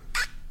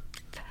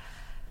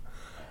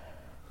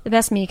 The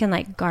best me can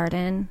like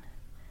garden,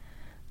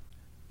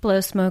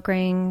 blow smoke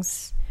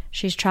rings.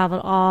 She's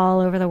traveled all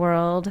over the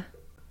world.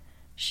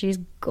 She's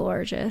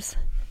gorgeous.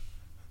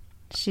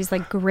 She's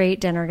like great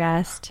dinner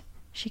guest.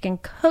 She can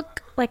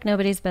cook like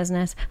nobody's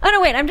business. Oh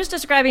no, wait, I'm just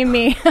describing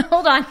me.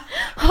 Hold on.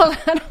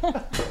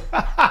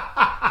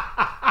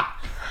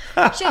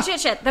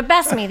 Shit. The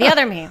best me, the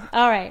other me.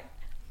 All right.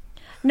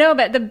 No,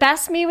 but the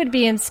best me would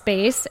be in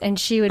space, and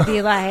she would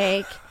be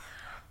like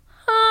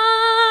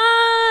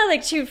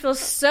she would feel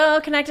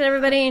so connected to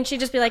everybody, and she'd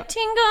just be like,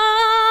 tingle,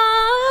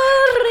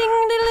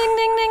 ring, ding, ding,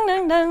 ding, ding,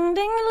 ding, ding,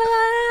 ding,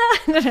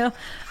 la.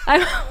 I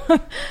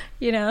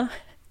don't know.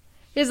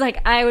 It's like,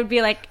 I would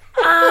be like,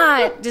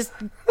 just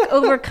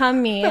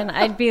overcome me, and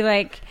I'd be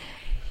like,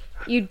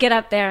 you'd get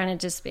up there, and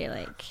it'd just be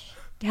like,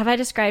 have I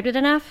described it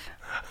enough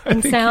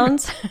in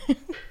sounds?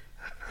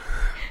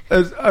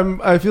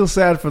 I feel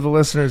sad for the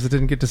listeners that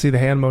didn't get to see the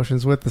hand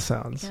motions with the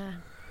sounds. Yeah.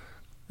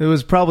 It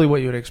was probably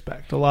what you would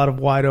expect. A lot of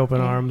wide open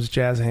arms,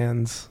 jazz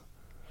hands.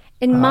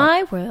 In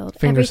my world,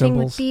 finger everything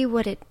symbols. would be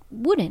what it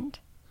wouldn't.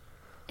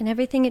 And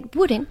everything it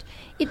wouldn't,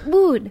 it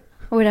would.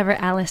 Or whatever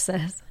Alice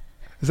says.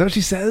 Is that what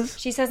she says?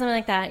 She says something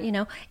like that,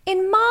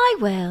 In my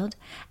world,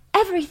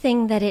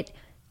 everything that it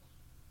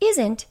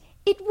isn't,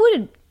 it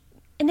would.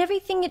 And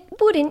everything it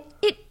wouldn't,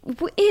 it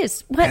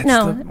is. What? That's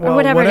No. the- or well,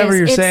 whatever whatever it is.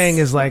 you're It's saying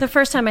is like- the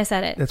first time I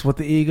said it. That's what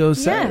the ego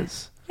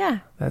says. Yeah.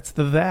 That's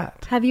the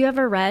that. Have you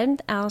ever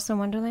read Alice in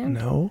Wonderland?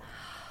 No.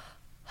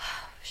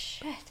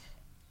 Shit.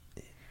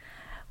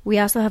 We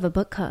also have a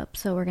book club,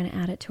 so we're going to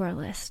add it to our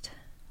list.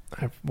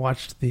 I've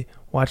watched the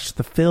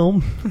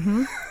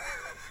film.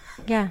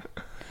 Yeah.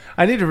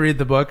 I need to read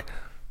the book.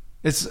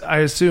 I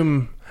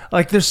assume,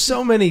 like, there's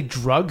so many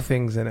drug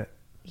things in it.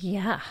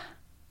 Yeah.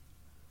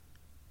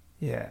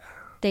 Yeah.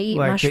 They eat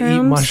Like, mushrooms. they eat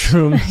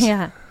mushrooms.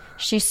 Yeah.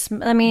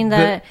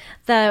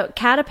 The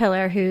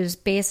caterpillar who's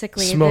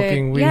basically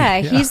Smoking weed, Yeah,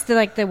 yeah. he's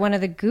one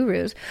of the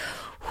gurus.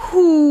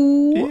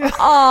 Who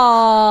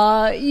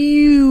are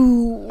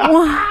you?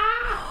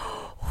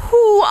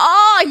 Who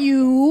are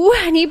you?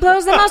 And he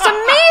blows the most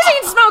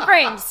amazing smoke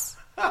rings.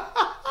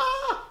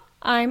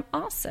 I'm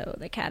also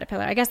the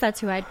caterpillar. I guess that's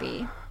who I'd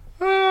be.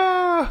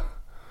 Ah.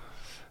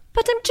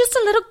 But I'm just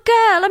a little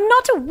girl. I'm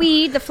not a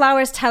weed. The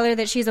flowers tell her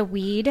that she's a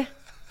weed.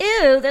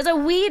 Ew, there's a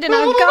weed in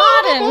our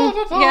garden.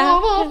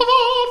 Yeah.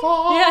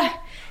 Yeah.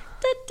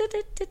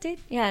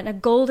 Yeah, and a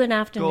golden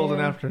afternoon. Golden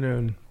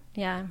afternoon.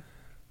 Yeah.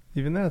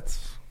 Even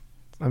that's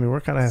I mean,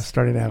 we're kind of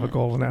starting to have a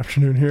golden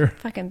afternoon here.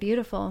 Fucking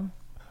beautiful.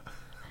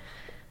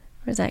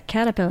 Where's that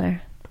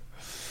caterpillar?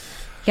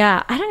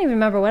 Yeah, I don't even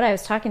remember what I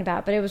was talking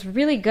about, but it was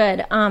really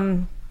good.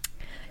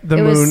 The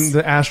moon,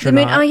 the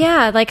astronaut. Oh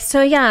yeah,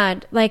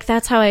 like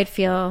that's how I'd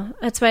feel.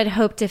 That's what I'd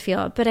hope to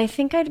feel. But I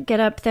think I'd get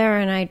up there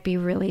and I'd be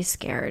really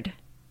scared.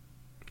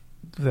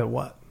 That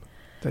what?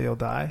 That you'll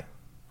die?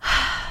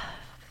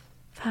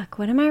 Fuck,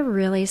 what am I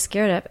really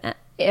scared of?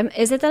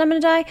 Is it that I'm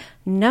going to die?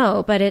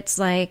 No, but it's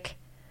like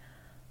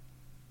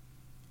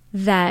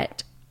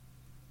that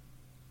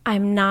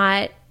I'm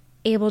not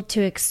able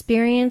to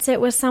experience it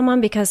with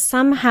someone because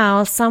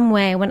somehow, some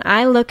way, when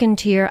I look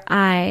into your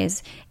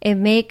eyes, it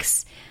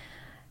makes,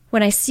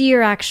 when I see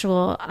your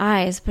actual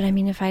eyes, but I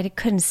mean, if I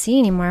couldn't see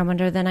anymore, I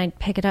wonder, then I'd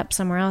pick it up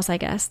somewhere else, I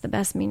guess. The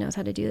best me knows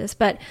how to do this.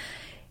 But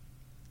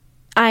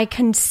I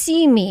can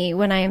see me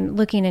when I'm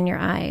looking in your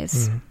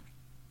eyes. Mm-hmm.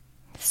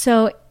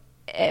 So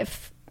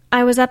if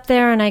I was up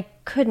there and I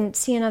couldn't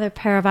see another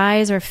pair of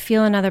eyes or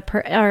feel another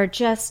or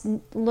just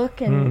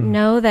look and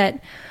know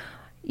that,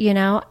 you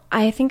know,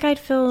 I think I'd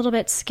feel a little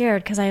bit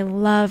scared because I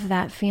love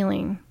that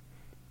feeling.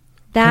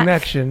 That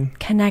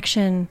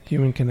connection.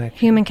 Human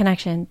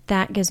connection.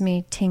 That gives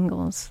me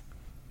tingles.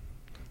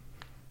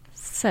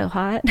 So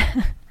hot.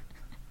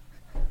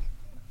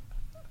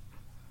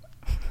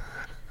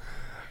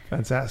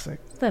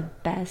 Fantastic. The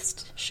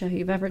best show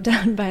you've ever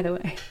done, by the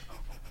way.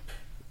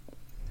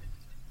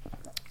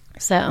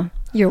 So,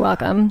 you're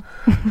welcome.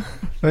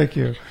 Thank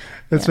you.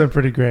 It's been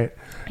pretty great.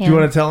 Yeah. Do you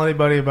want to tell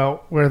anybody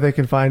about where they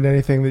can find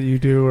anything that you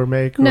do or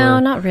make? No,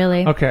 not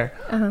really. Okay.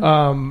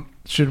 Uh-huh.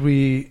 Should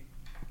we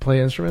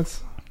play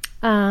instruments?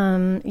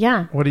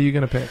 Yeah. What are you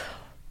going to pick?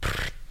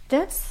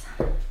 This?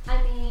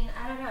 I mean,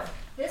 I don't know.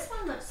 This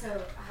one looks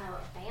so...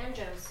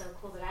 banjo is so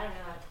cool, but I don't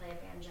know how to play a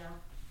banjo.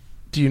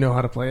 Do you know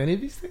how to play any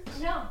of these things?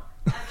 No,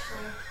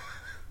 actually.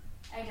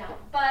 I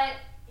don't. But,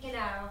 you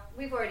know,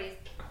 we've already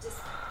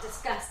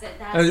discussed it.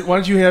 Why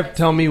don't you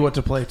tell me what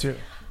to play too?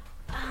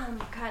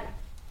 God.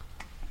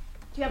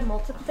 Do you have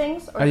multiple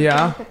things? Or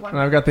yeah, and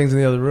I've got things in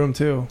the other room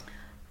too.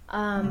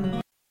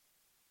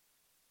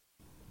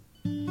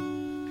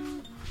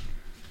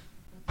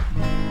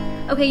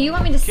 Okay, you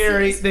want me to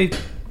Gary,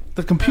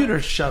 the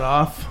computer shut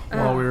off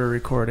while we were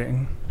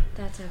recording.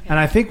 That's okay. And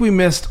I think we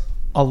missed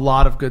a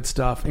lot of good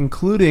stuff,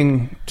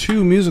 including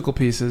 2 musical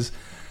pieces.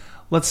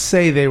 Let's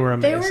say they were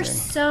amazing. They were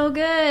so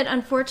good.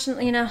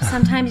 Unfortunately, you know,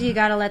 sometimes you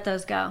got to let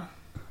those go.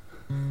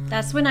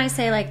 That's when I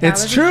say, like,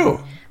 it's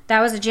true.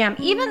 That was a jam.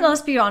 Even,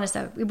 let's be honest,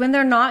 though, when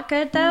they're not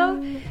good,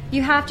 though,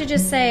 you have to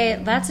just say,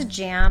 that's a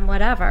jam,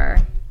 whatever.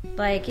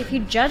 Like, if you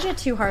judge it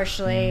too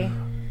harshly,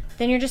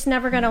 then you're just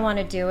never going to want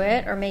to do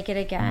it or make it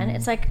again.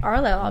 It's like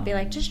Arlo. I'll be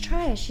like, just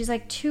try it. She's,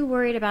 like, too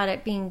worried about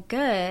it being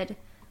good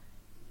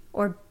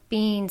or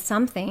being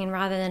something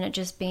rather than it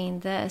just being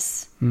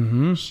this.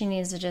 Mm-hmm. She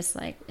needs to just,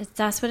 like,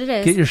 that's what it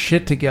is. Get your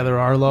shit together,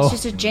 Arlo. It's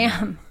just a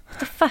jam. What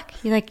the fuck?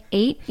 You like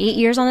 8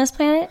 years on this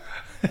planet?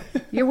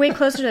 You're way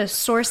closer to the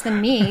source than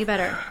me. You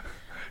better.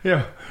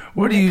 Yeah.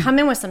 What do you come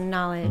in with some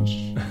knowledge?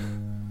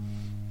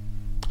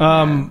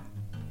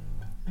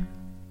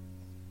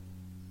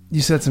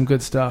 You said some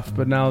good stuff,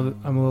 but now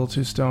I'm a little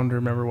too stoned to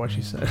remember what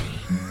you said.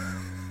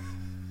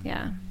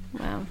 Yeah.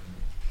 Well,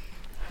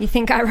 you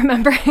think I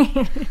remember?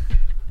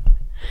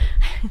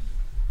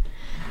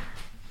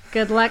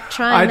 Good luck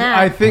trying that.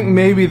 I think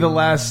maybe the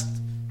last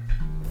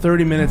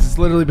 30 minutes, it's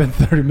literally been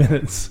 30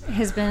 minutes,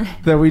 has been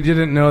that we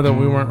didn't know that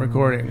we weren't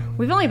recording.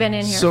 We've only been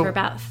in here for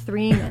about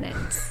 3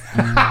 minutes.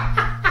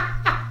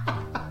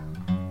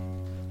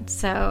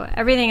 So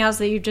everything else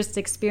that you just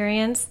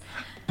experienced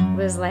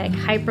was like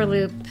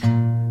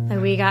Hyperloop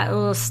that we got a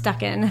little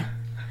stuck in.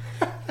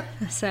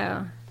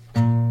 So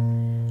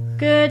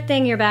good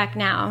thing you're back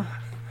now.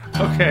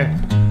 Okay.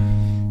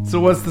 So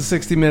what's the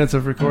 60 minutes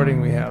of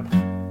recording we have?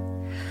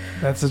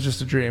 That's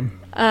just a dream.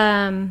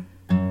 I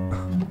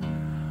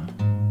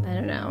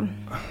don't know.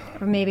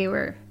 Or maybe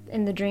we're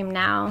in the dream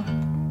now.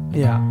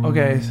 Yeah,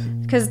 okay.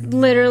 Because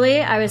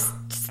literally, I was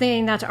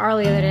saying that to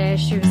Arlie the other day.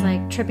 She was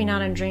like tripping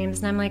out on dreams.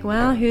 And I'm like,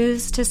 well,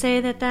 who's to say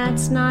that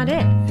that's not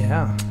it?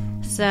 Yeah.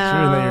 So,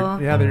 sure,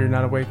 that you're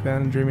not awake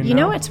then and dreaming now. You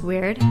know what's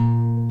weird?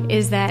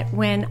 Is that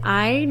when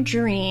I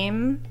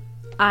dream,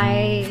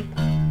 I'm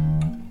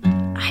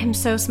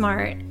so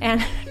smart.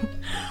 And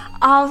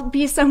I'll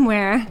be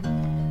somewhere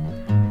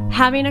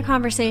having a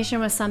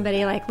conversation with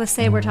somebody, like, let's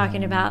say we're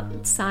talking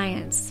about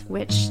science,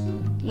 which,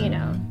 you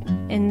know,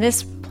 in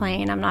this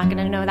plane, I'm not going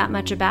to know that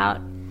much about.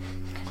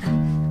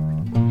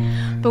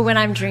 But when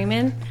I'm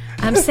dreaming,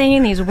 I'm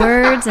saying these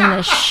words and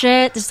this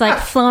shit just like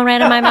flowing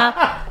right in my mouth.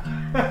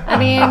 I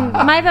mean,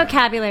 my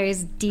vocabulary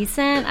is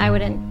decent. I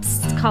wouldn't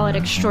call it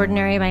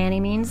extraordinary by any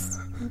means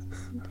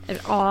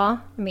at all.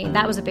 I mean,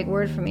 that was a big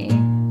word for me.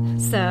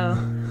 So,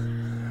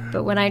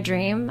 but when I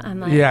dream, I'm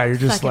like, yeah, you're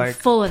just like,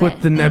 full of put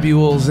it. The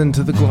nebules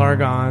into the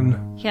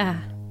Glargon. Yeah.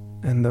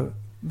 And the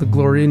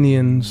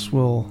Glorinians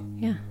will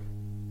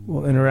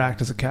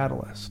interact as a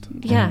catalyst.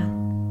 Yeah.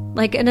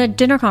 Like in a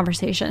dinner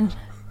conversation.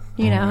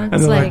 You know, And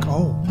it's they're like, like,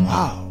 oh,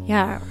 wow.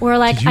 yeah. Or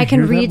like, Did you I can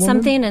hear that read woman?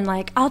 something and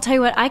like, I'll tell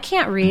you what, I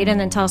can't read and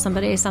then tell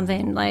somebody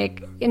something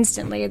like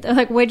instantly. They're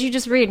like, what'd you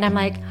just read? And I'm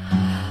like,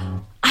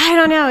 I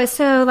don't know. It's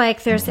so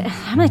like,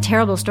 I'm a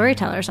terrible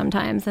storyteller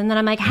sometimes. And then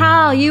I'm like,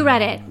 Hal, you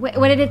read it.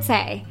 What did it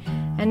say?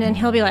 And then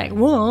he'll be like,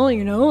 Well,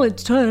 you know, it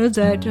says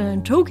that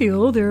in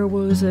Tokyo there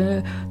was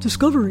a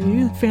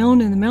discovery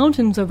found in the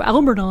mountains of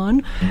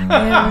Alberton,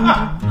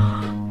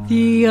 and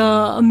the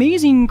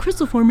amazing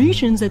crystal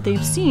formations that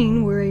they've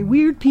seen were a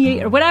weird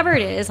pH, or whatever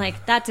it is.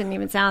 Like, that didn't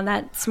even sound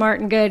that smart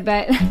and good,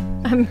 but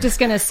I'm just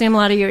going to assume a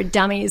lot of you are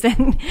dummies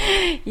and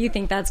you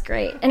think that's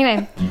great.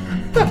 Anyway.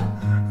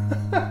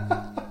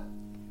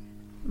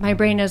 My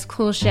brain knows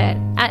cool shit.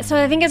 So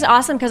I think it's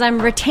awesome because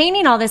I'm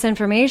retaining all this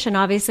information,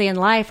 obviously, in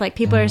life. Like,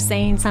 people are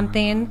saying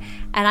something,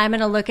 and I'm going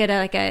to look at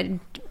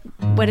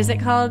what is it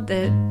called?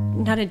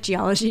 Not a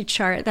geology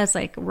chart. That's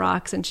like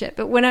rocks and shit.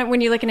 But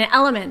when you're looking at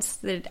elements,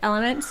 the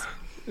elements.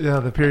 Yeah,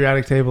 the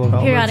periodic table of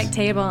elements. Periodic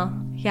table.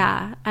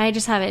 Yeah. I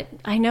just have it.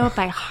 I know it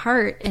by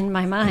heart in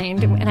my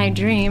mind when I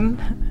dream.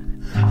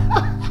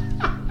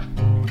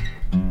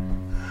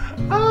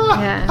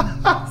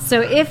 Yeah.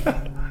 So if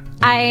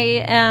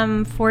I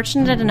am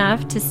fortunate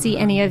enough to see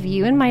any of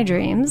you in my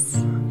dreams,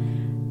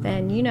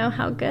 then you know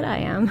how good I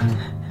am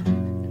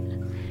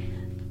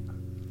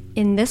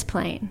in this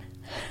plane.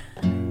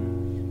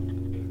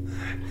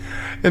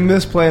 In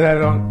this plane, I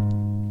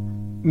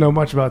don't know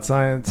much about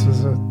science. It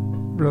was a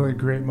really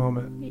great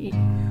moment.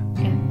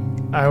 Yeah.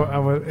 I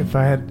would,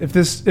 if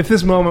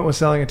this moment was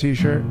selling a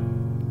T-shirt,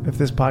 if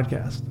this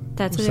podcast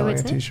That's was what it selling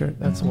would a say? T-shirt,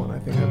 that's the one I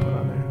think I put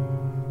on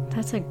there.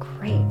 That's a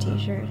great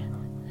t-shirt.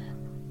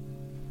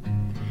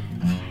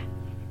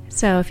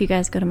 So if you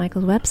guys go to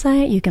Michael's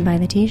website, you can buy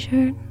the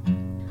t-shirt.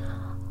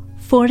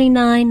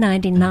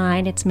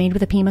 $49.99. It's made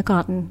with a Pima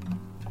cotton.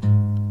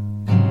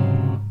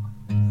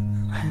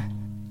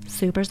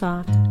 Super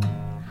soft.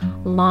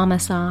 Llama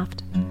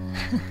soft.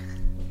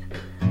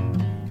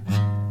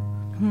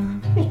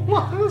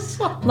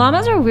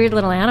 Llamas are weird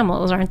little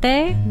animals, aren't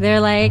they? They're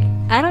like,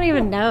 I don't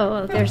even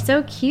know. They're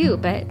so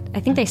cute, but I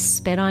think they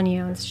spit on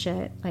you and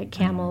shit, like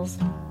camels.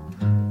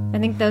 I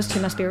think those two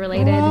must be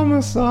related.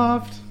 Llama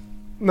Soft.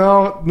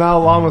 No, now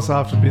Llama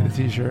Soft would be the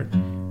T-shirt.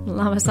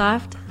 Llama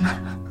soft.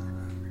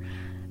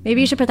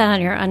 Maybe you should put that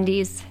on your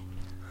undies.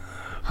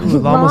 Ooh,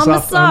 Llama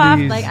Soft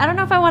undies. Like, I don't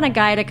know if I want a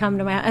guy to come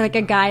to my, like,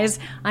 a guy's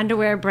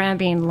underwear brand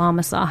being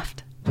Llama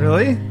Soft.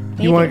 Really?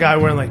 Maybe. You want a guy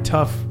wearing like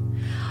tough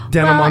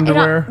denim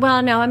underwear?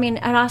 No, I mean,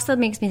 it also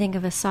makes me think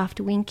of a soft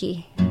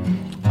winky,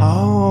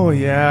 Oh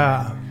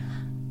yeah.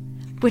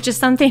 which is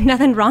something,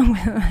 nothing wrong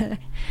with a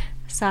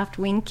soft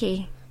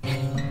winky.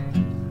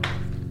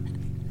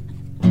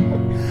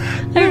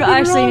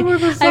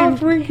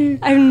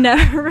 I've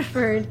never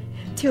referred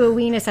to a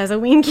weenus as a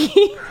winky.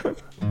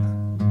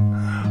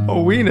 A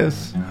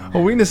weenus. A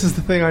weenus is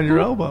the thing on your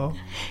elbow.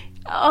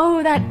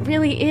 Oh, that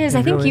really is.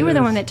 I think really you were the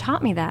is. one that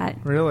taught me that.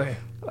 Really?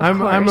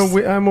 I'm a course.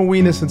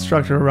 weenus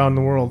instructor around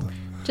the world.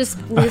 Just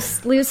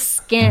loose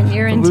skin.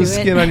 You're into Loose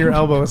it. skin on your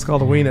elbow is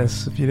called a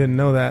weenus. If you didn't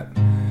know that,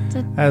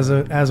 as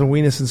a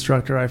weenus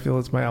instructor, I feel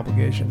it's my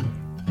obligation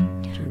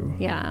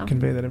to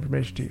convey that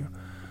information to you.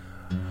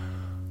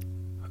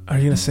 Are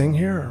you gonna sing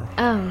here? Or?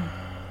 Oh.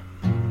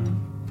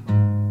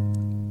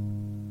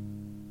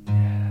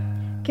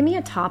 Give me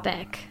a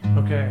topic.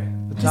 Okay.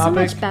 The Just so topic.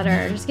 much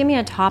better. Just give me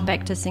a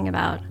topic to sing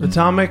about. The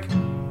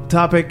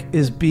topic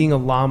is being a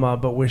llama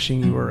but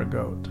wishing you were a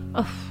goat.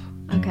 Oh,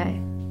 okay.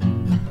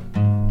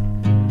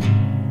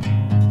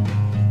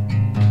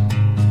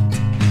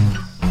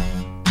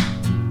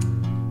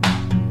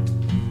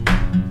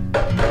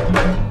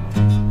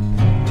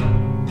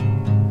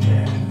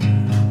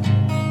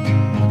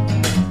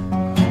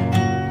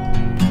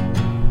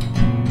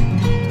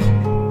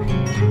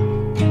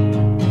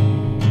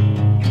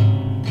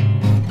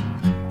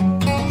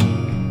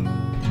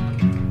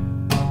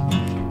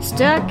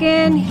 Stuck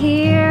in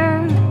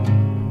here,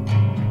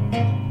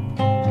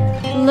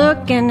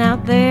 looking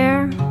out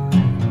there.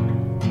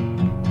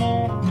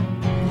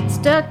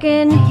 Stuck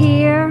in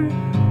here,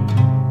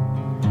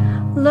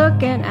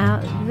 looking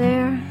out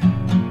there.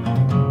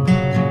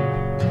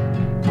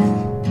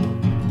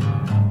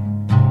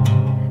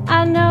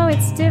 I know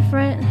it's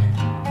different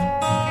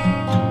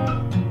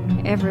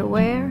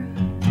everywhere,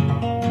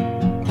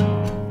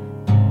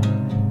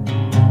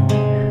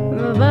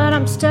 but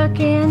I'm stuck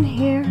in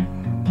here,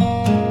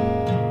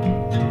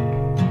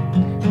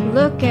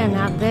 looking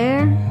out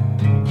there.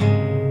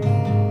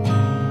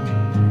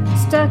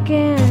 Stuck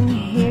in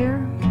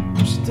here,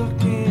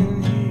 Stuck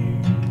in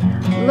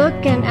here,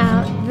 looking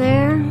out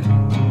there.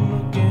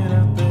 looking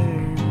out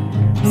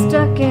there.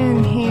 Stuck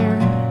in here.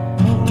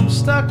 I'm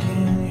stuck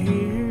in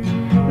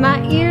here.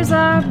 My ears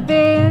are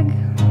big,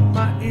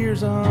 My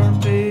ears are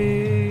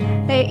big.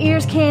 their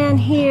ears can't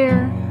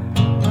hear.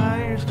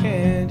 My ears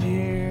can't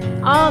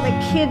hear. All the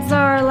kids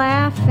are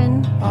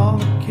laughing All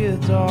the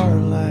kids are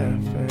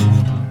laughing.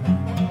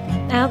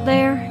 out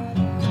there.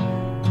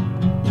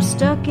 I'm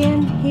stuck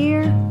in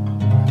here,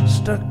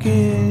 Stuck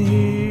in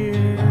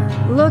here,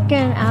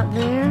 looking out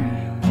there.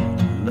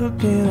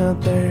 looking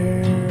out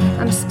there.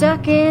 I'm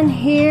stuck in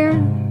here,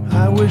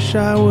 I wish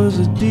I was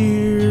a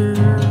deer,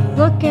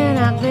 looking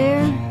out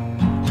there.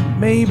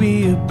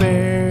 maybe a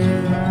bear.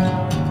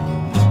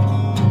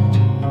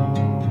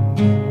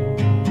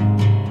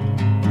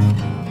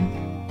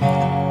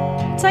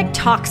 It's like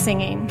talk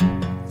singing.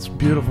 It's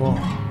beautiful.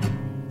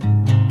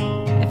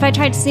 If I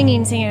tried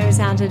singing it would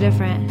sound so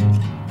different.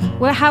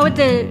 Well, how would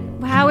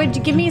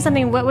you give me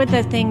something? What would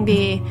the thing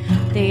be?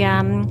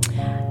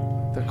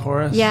 The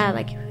chorus? Yeah,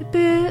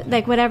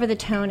 like whatever the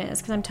tone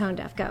is, because I'm tone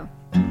deaf. Go.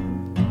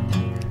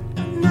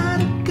 I'm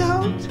not a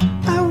goat,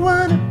 I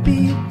wanna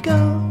be a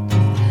goat.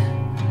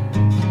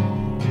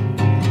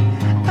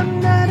 I'm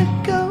not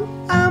a goat,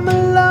 I'm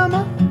a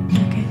llama.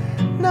 Okay.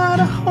 Not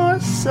a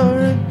horse or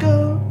a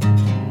goat,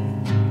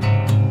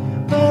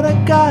 but I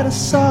got a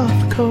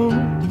soft coat,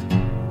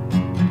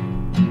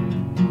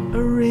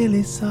 a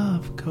really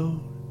soft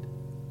coat.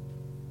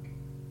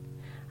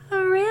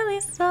 A really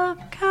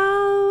soft coat.